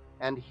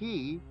 and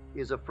he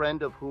is a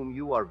friend of whom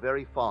you are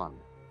very fond.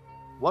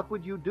 What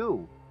would you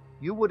do?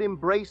 You would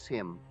embrace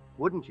him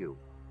wouldn't you?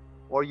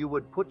 Or you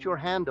would put your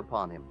hand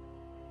upon him.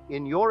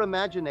 In your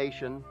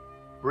imagination,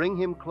 bring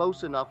him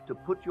close enough to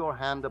put your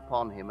hand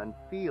upon him and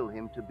feel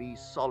him to be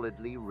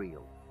solidly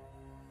real.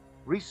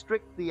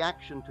 Restrict the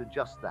action to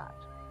just that.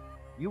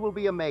 You will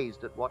be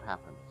amazed at what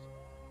happens.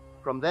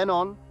 From then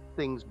on,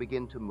 things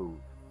begin to move.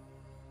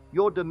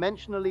 Your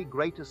dimensionally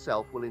greater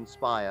self will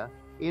inspire,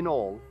 in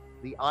all,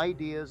 the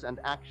ideas and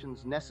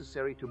actions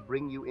necessary to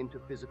bring you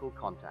into physical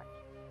contact.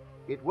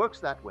 It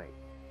works that way.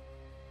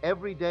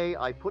 Every day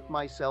I put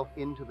myself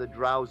into the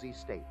drowsy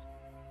state.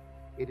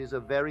 It is a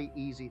very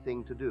easy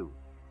thing to do.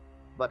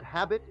 But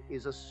habit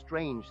is a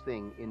strange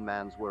thing in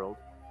man's world.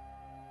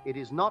 It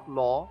is not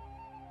law,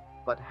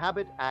 but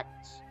habit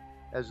acts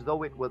as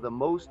though it were the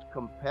most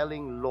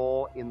compelling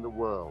law in the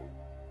world.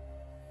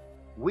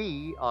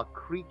 We are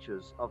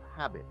creatures of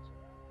habit.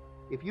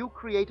 If you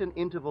create an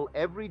interval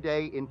every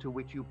day into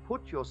which you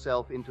put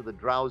yourself into the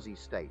drowsy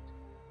state,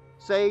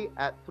 say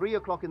at 3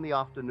 o'clock in the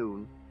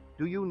afternoon,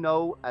 do you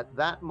know at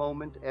that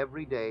moment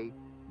every day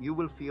you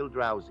will feel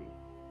drowsy?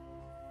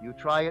 You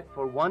try it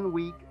for 1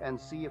 week and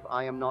see if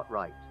I am not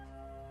right.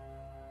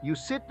 You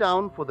sit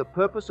down for the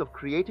purpose of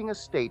creating a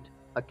state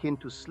akin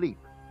to sleep,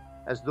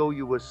 as though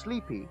you were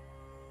sleepy,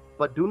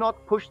 but do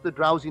not push the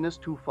drowsiness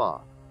too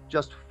far,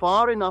 just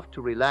far enough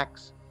to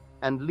relax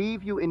and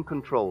leave you in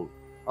control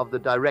of the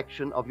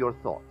direction of your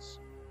thoughts.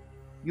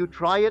 You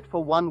try it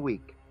for 1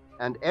 week,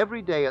 and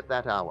every day at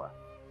that hour,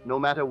 no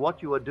matter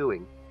what you are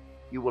doing,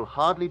 you will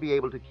hardly be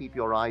able to keep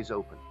your eyes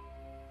open.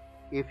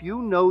 If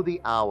you know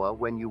the hour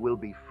when you will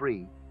be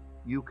free,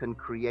 you can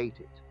create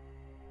it.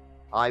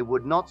 I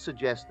would not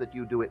suggest that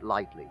you do it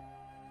lightly,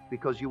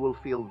 because you will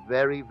feel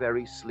very,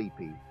 very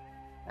sleepy,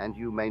 and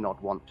you may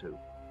not want to.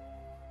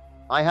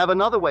 I have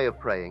another way of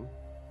praying.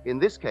 In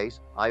this case,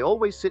 I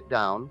always sit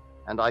down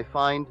and I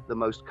find the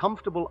most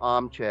comfortable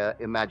armchair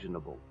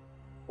imaginable,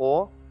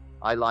 or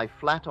I lie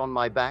flat on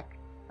my back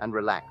and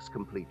relax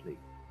completely.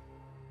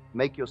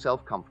 Make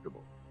yourself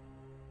comfortable.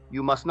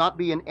 You must not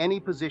be in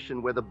any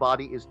position where the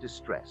body is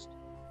distressed.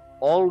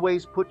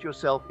 Always put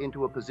yourself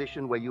into a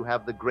position where you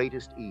have the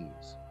greatest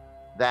ease.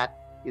 That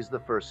is the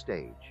first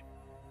stage.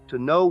 To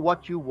know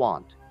what you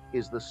want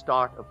is the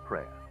start of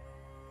prayer.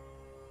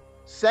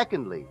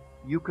 Secondly,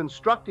 you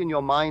construct in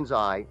your mind's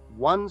eye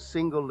one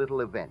single little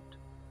event,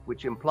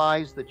 which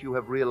implies that you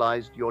have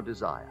realized your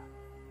desire.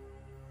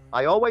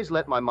 I always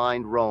let my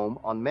mind roam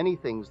on many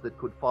things that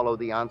could follow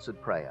the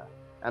answered prayer,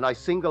 and I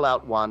single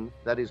out one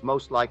that is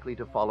most likely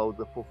to follow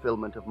the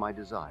fulfillment of my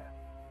desire.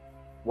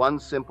 One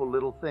simple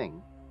little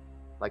thing,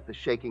 like the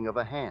shaking of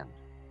a hand,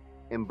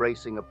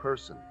 embracing a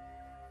person,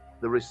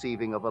 the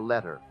receiving of a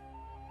letter,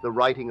 the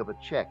writing of a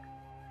check,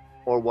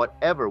 or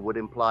whatever would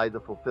imply the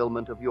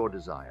fulfillment of your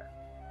desire.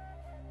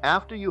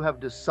 After you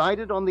have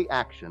decided on the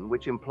action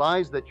which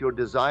implies that your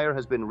desire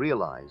has been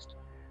realized,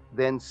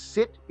 then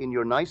sit in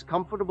your nice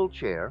comfortable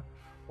chair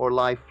or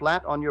lie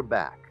flat on your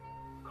back.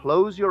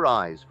 Close your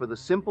eyes for the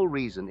simple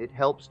reason it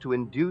helps to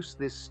induce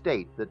this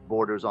state that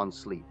borders on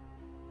sleep.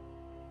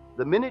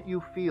 The minute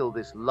you feel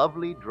this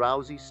lovely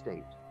drowsy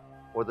state,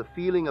 or the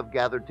feeling of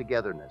gathered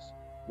togetherness,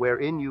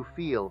 wherein you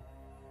feel,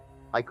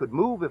 I could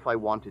move if I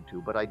wanted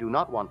to, but I do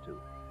not want to.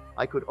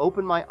 I could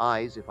open my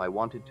eyes if I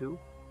wanted to,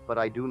 but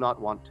I do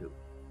not want to.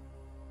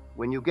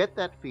 When you get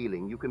that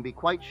feeling, you can be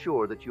quite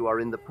sure that you are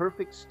in the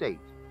perfect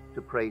state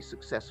to pray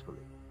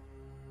successfully.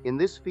 In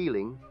this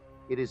feeling,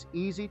 it is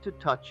easy to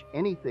touch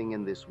anything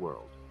in this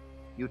world.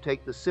 You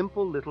take the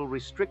simple little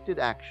restricted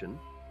action,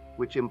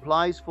 which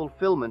implies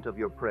fulfillment of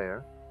your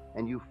prayer,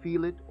 and you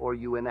feel it or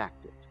you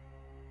enact it.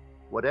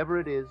 Whatever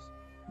it is,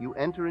 you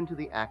enter into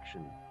the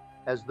action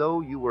as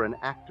though you were an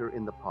actor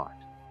in the part.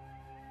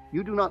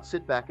 You do not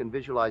sit back and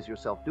visualize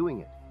yourself doing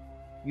it.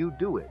 You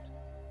do it.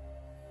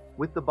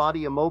 With the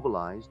body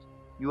immobilized,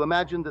 you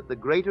imagine that the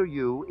greater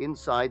you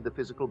inside the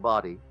physical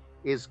body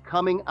is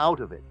coming out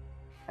of it,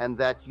 and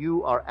that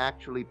you are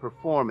actually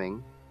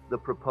performing the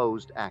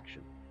proposed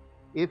action.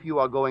 If you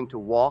are going to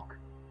walk,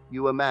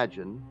 you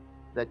imagine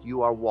that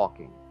you are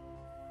walking.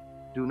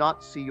 Do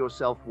not see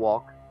yourself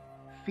walk,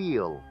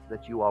 feel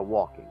that you are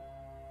walking.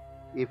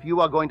 If you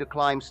are going to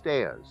climb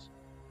stairs,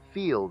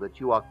 feel that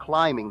you are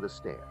climbing the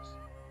stairs.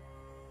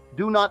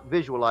 Do not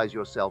visualize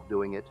yourself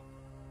doing it,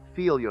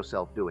 feel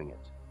yourself doing it.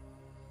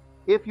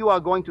 If you are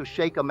going to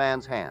shake a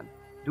man's hand,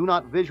 do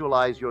not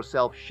visualize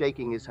yourself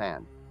shaking his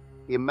hand.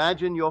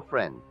 Imagine your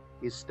friend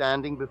is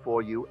standing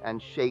before you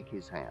and shake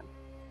his hand.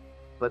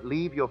 But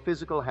leave your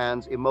physical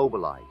hands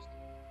immobilized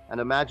and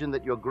imagine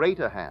that your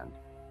greater hand,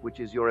 which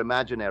is your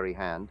imaginary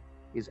hand,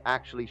 is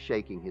actually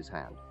shaking his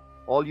hand.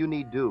 All you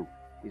need do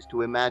is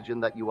to imagine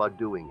that you are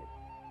doing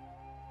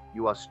it.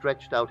 You are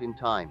stretched out in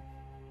time,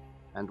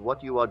 and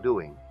what you are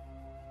doing,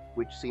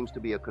 which seems to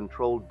be a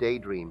controlled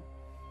daydream,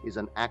 is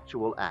an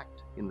actual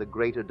act in the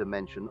greater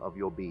dimension of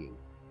your being.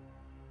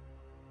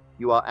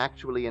 You are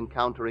actually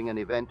encountering an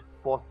event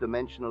fourth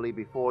dimensionally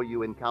before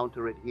you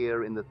encounter it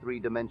here in the 3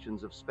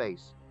 dimensions of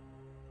space,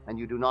 and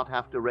you do not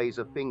have to raise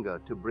a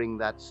finger to bring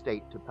that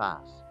state to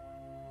pass.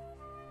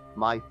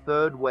 My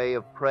third way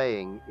of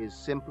praying is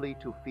simply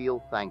to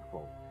feel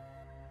thankful.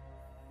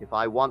 If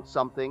I want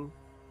something,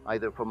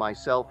 either for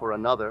myself or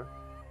another,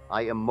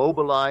 I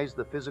immobilize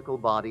the physical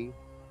body,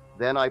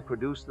 then I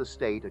produce the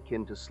state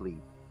akin to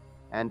sleep,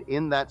 and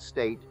in that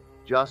state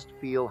just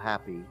feel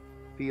happy,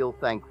 feel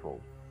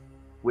thankful,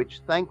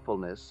 which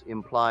thankfulness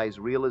implies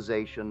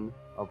realization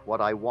of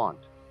what I want.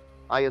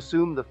 I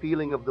assume the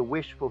feeling of the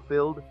wish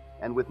fulfilled,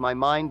 and with my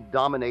mind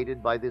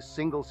dominated by this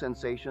single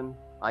sensation,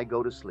 I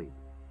go to sleep.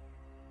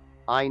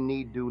 I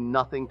need do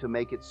nothing to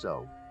make it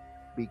so,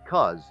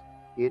 because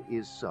it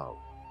is so.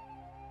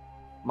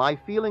 My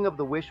feeling of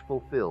the wish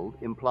fulfilled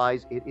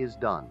implies it is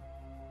done.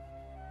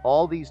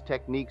 All these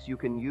techniques you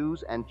can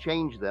use and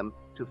change them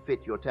to fit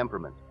your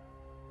temperament.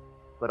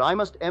 But I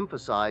must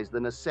emphasize the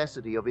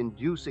necessity of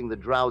inducing the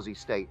drowsy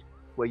state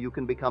where you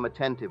can become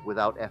attentive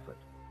without effort.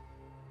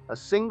 A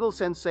single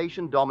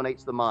sensation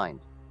dominates the mind,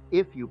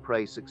 if you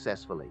pray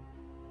successfully.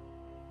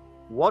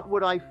 What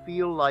would I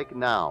feel like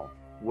now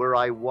were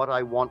I what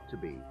I want to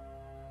be?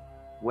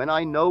 When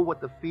I know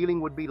what the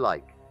feeling would be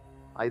like,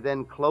 I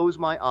then close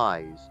my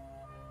eyes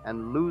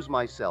and lose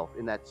myself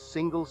in that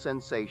single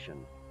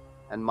sensation,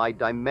 and my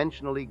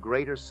dimensionally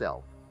greater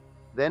self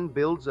then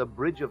builds a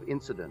bridge of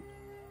incident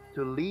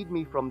to lead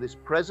me from this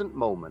present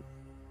moment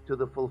to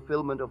the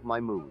fulfillment of my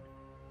mood.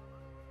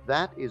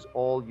 That is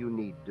all you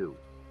need do.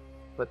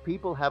 But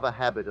people have a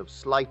habit of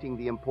slighting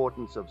the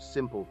importance of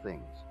simple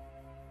things.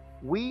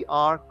 We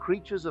are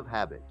creatures of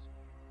habit,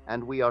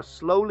 and we are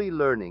slowly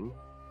learning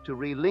to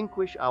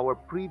relinquish our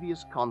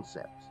previous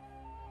concepts.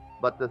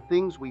 But the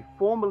things we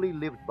formerly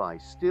lived by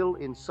still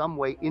in some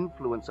way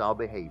influence our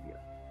behavior.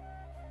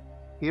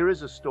 Here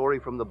is a story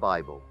from the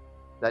Bible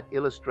that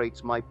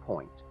illustrates my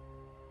point.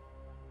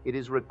 It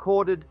is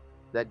recorded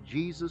that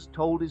Jesus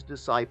told his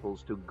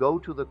disciples to go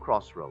to the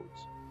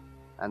crossroads,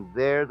 and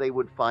there they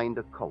would find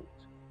a colt,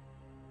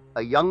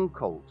 a young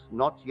colt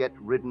not yet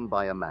ridden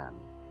by a man.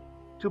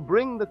 To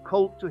bring the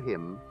colt to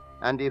him,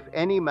 and if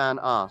any man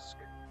ask,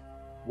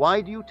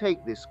 "Why do you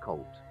take this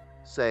colt?"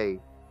 say,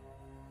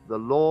 "The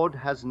Lord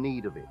has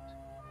need of it."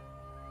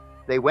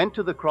 They went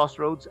to the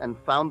crossroads and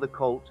found the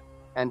colt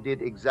and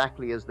did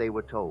exactly as they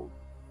were told.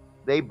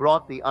 They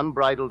brought the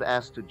unbridled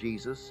ass to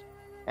Jesus,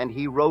 and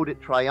he rode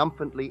it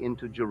triumphantly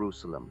into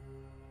Jerusalem.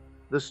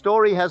 The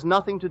story has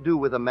nothing to do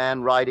with a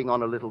man riding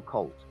on a little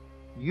colt.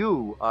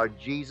 You are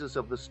Jesus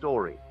of the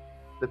story.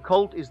 The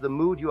colt is the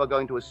mood you are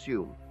going to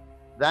assume.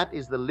 That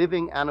is the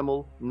living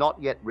animal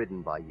not yet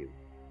ridden by you.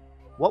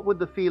 What would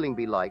the feeling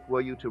be like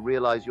were you to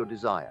realize your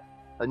desire?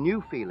 A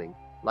new feeling,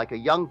 like a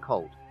young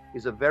colt,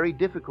 is a very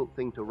difficult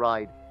thing to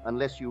ride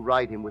unless you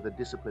ride him with a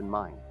disciplined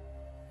mind.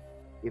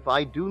 If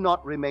I do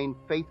not remain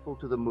faithful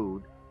to the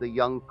mood, the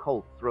young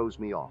colt throws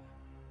me off.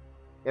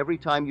 Every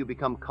time you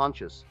become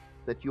conscious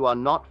that you are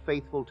not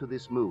faithful to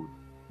this mood,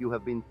 you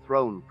have been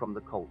thrown from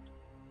the colt.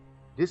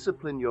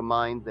 Discipline your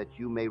mind that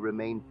you may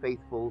remain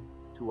faithful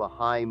to a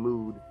high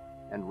mood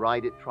and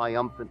ride it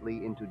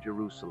triumphantly into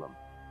Jerusalem,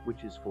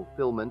 which is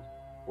fulfillment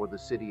or the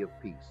city of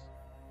peace.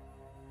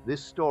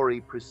 This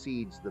story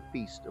precedes the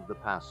feast of the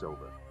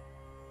Passover.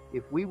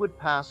 If we would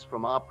pass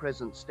from our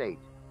present state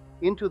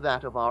into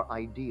that of our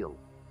ideal,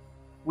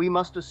 we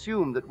must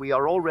assume that we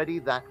are already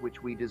that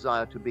which we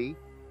desire to be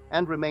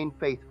and remain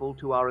faithful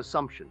to our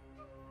assumption,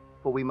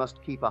 for we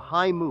must keep a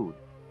high mood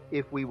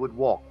if we would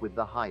walk with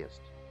the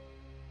highest.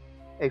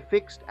 A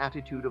fixed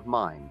attitude of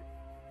mind,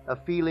 a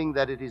feeling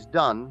that it is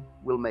done,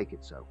 will make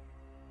it so.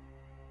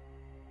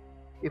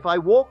 If I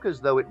walk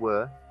as though it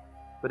were,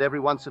 but every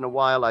once in a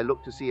while I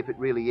look to see if it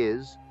really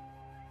is,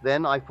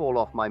 then I fall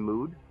off my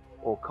mood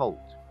or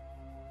colt.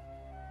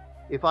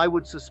 If I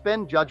would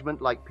suspend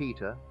judgment like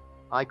Peter,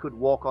 I could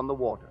walk on the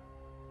water.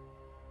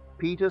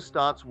 Peter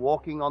starts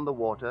walking on the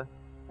water,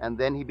 and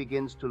then he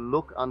begins to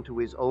look unto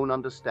his own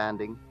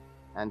understanding,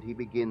 and he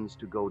begins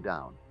to go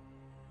down.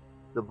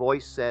 The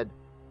voice said,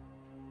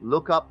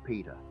 "Look up,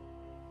 Peter."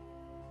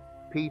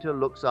 Peter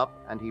looks up,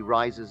 and he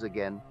rises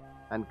again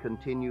and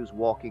continues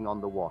walking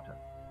on the water.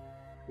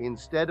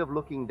 Instead of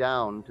looking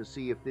down to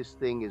see if this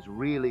thing is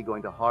really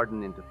going to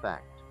harden into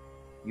fact,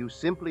 you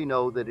simply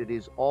know that it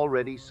is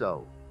already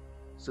so.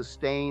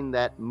 Sustain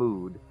that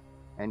mood,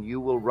 and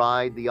you will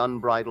ride the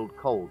unbridled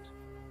colt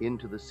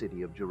into the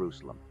city of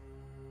Jerusalem.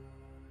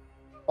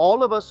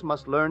 All of us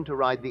must learn to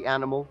ride the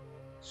animal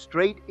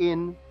straight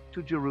in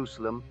to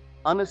Jerusalem,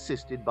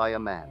 unassisted by a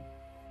man.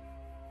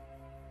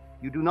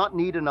 You do not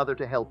need another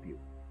to help you.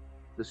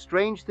 The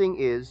strange thing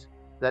is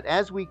that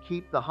as we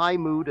keep the high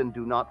mood and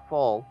do not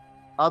fall,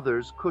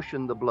 others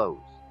cushion the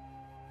blows.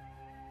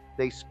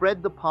 They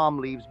spread the palm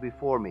leaves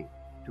before me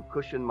to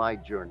cushion my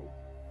journey.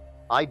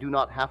 I do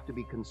not have to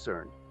be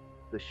concerned.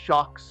 The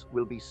shocks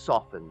will be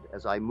softened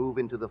as I move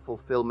into the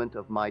fulfillment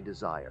of my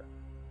desire.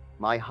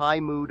 My high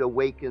mood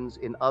awakens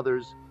in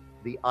others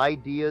the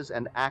ideas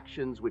and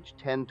actions which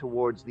tend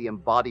towards the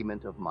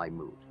embodiment of my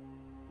mood.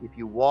 If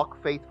you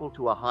walk faithful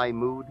to a high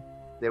mood,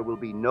 there will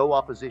be no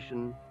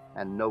opposition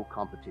and no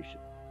competition.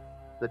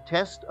 The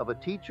test of a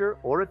teacher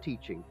or a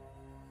teaching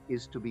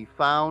is to be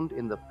found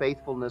in the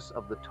faithfulness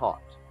of the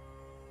taught.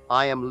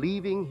 I am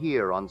leaving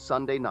here on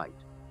Sunday night.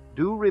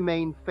 Do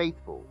remain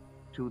faithful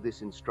to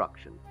this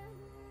instruction.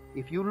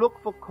 If you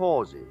look for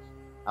causes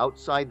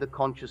outside the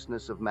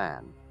consciousness of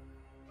man,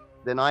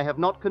 then I have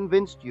not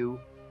convinced you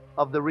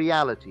of the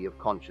reality of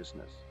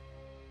consciousness.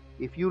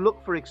 If you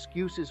look for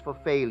excuses for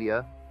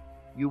failure,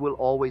 you will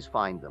always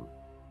find them,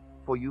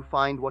 for you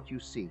find what you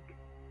seek.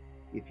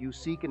 If you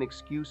seek an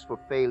excuse for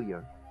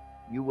failure,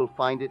 you will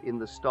find it in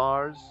the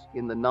stars,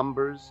 in the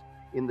numbers,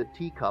 in the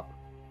teacup,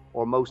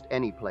 or most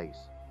any place.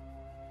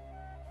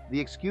 The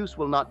excuse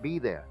will not be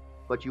there,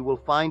 but you will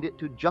find it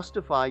to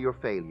justify your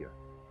failure.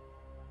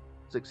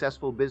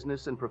 Successful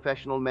business and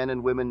professional men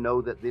and women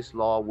know that this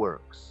law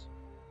works.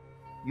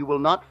 You will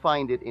not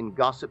find it in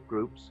gossip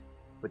groups,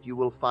 but you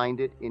will find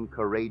it in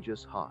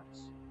courageous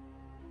hearts.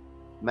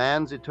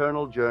 Man's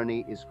eternal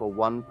journey is for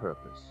one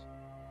purpose: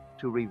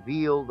 to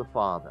reveal the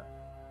Father.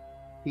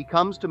 He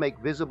comes to make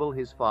visible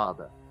his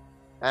Father,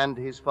 and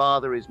his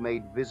Father is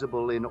made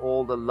visible in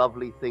all the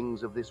lovely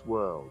things of this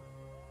world.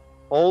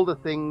 All the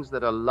things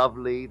that are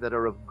lovely, that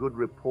are of good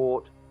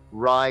report,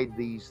 ride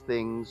these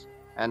things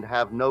and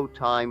have no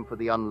time for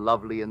the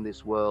unlovely in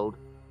this world,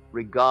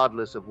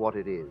 regardless of what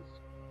it is.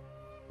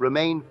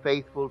 Remain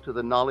faithful to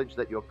the knowledge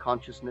that your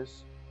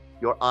consciousness,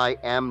 your I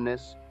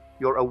amness,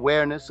 your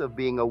awareness of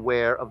being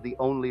aware of the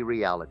only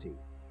reality.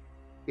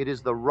 It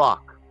is the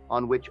rock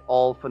on which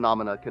all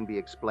phenomena can be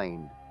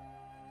explained.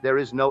 There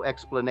is no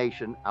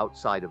explanation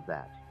outside of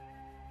that.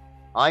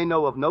 I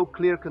know of no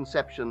clear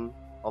conception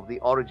of the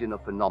origin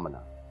of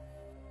phenomena,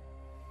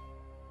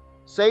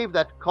 save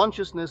that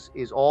consciousness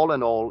is all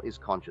and all is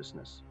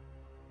consciousness.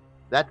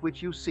 That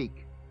which you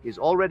seek is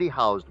already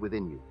housed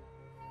within you.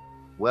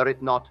 Were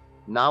it not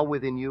now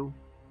within you,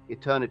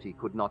 eternity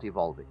could not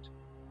evolve it.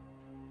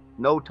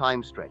 No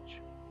time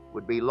stretch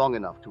would be long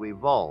enough to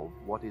evolve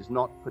what is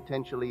not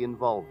potentially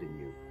involved in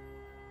you.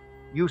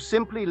 You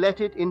simply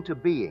let it into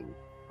being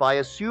by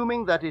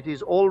assuming that it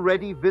is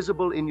already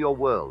visible in your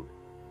world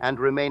and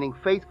remaining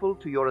faithful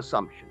to your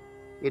assumption.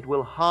 It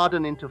will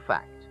harden into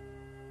fact.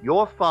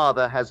 Your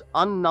Father has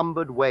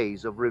unnumbered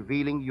ways of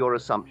revealing your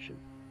assumption.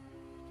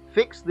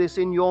 Fix this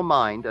in your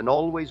mind and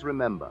always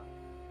remember: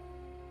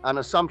 an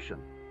assumption,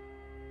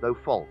 though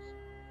false,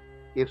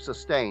 if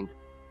sustained,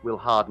 will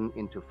harden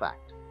into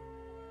fact.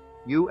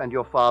 You and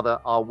your Father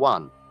are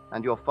one,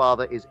 and your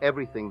Father is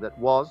everything that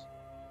was,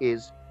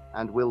 is,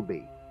 and will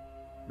be.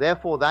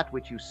 Therefore, that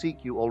which you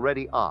seek you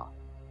already are.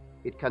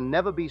 It can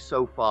never be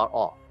so far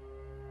off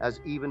as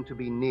even to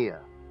be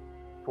near,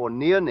 for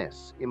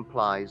nearness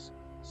implies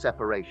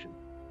separation.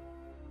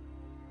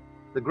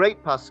 The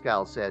great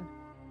Pascal said,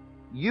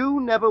 "You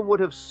never would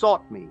have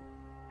sought me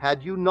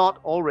had you not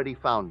already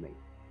found me.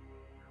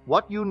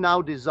 What you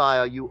now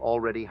desire you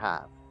already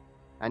have,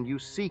 and you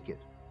seek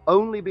it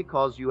only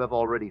because you have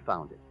already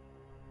found it.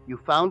 You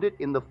found it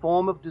in the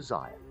form of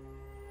desire.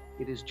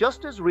 It is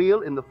just as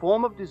real in the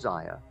form of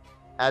desire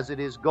as it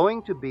is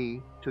going to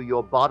be to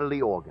your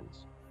bodily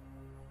organs.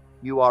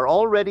 You are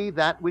already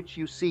that which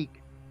you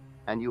seek,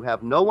 and you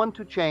have no one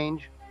to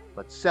change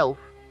but self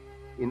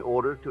in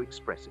order to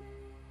express it."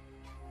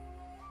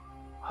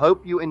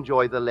 Hope you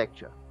enjoy the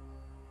lecture.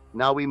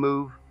 Now we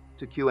move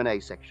to Q&A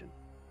section.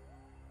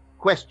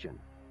 Question: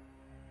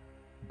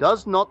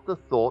 does not the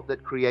thought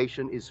that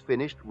creation is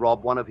finished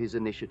rob one of his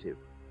initiative?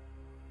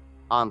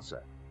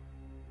 Answer: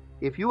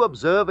 if you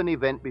observe an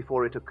event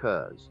before it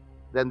occurs,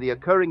 then the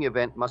occurring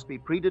event must be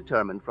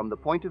predetermined from the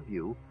point of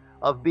view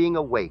of being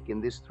awake in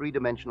this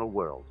three-dimensional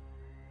world.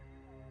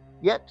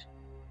 Yet,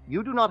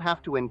 you do not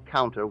have to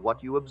encounter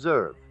what you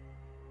observe.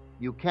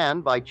 You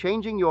can, by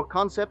changing your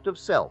concept of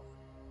self,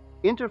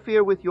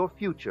 interfere with your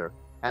future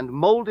and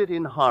mold it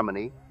in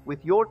harmony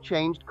with your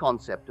changed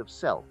concept of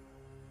self.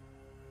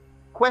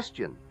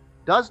 Question: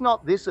 does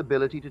not this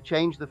ability to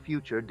change the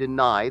future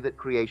deny that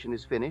creation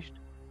is finished?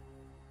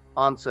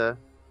 Answer: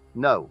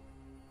 no.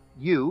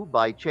 You,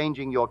 by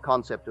changing your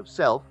concept of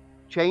self,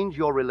 change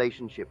your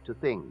relationship to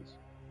things.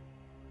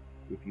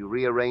 If you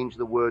rearrange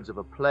the words of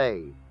a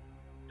play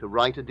to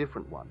write a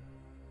different one,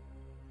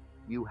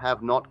 you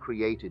have not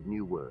created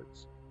new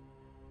words,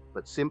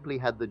 but simply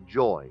had the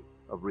joy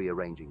of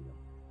rearranging them.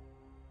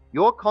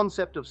 Your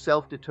concept of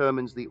self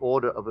determines the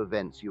order of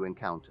events you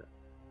encounter.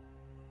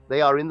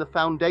 They are in the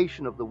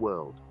foundation of the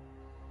world,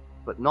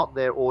 but not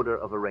their order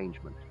of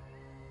arrangement.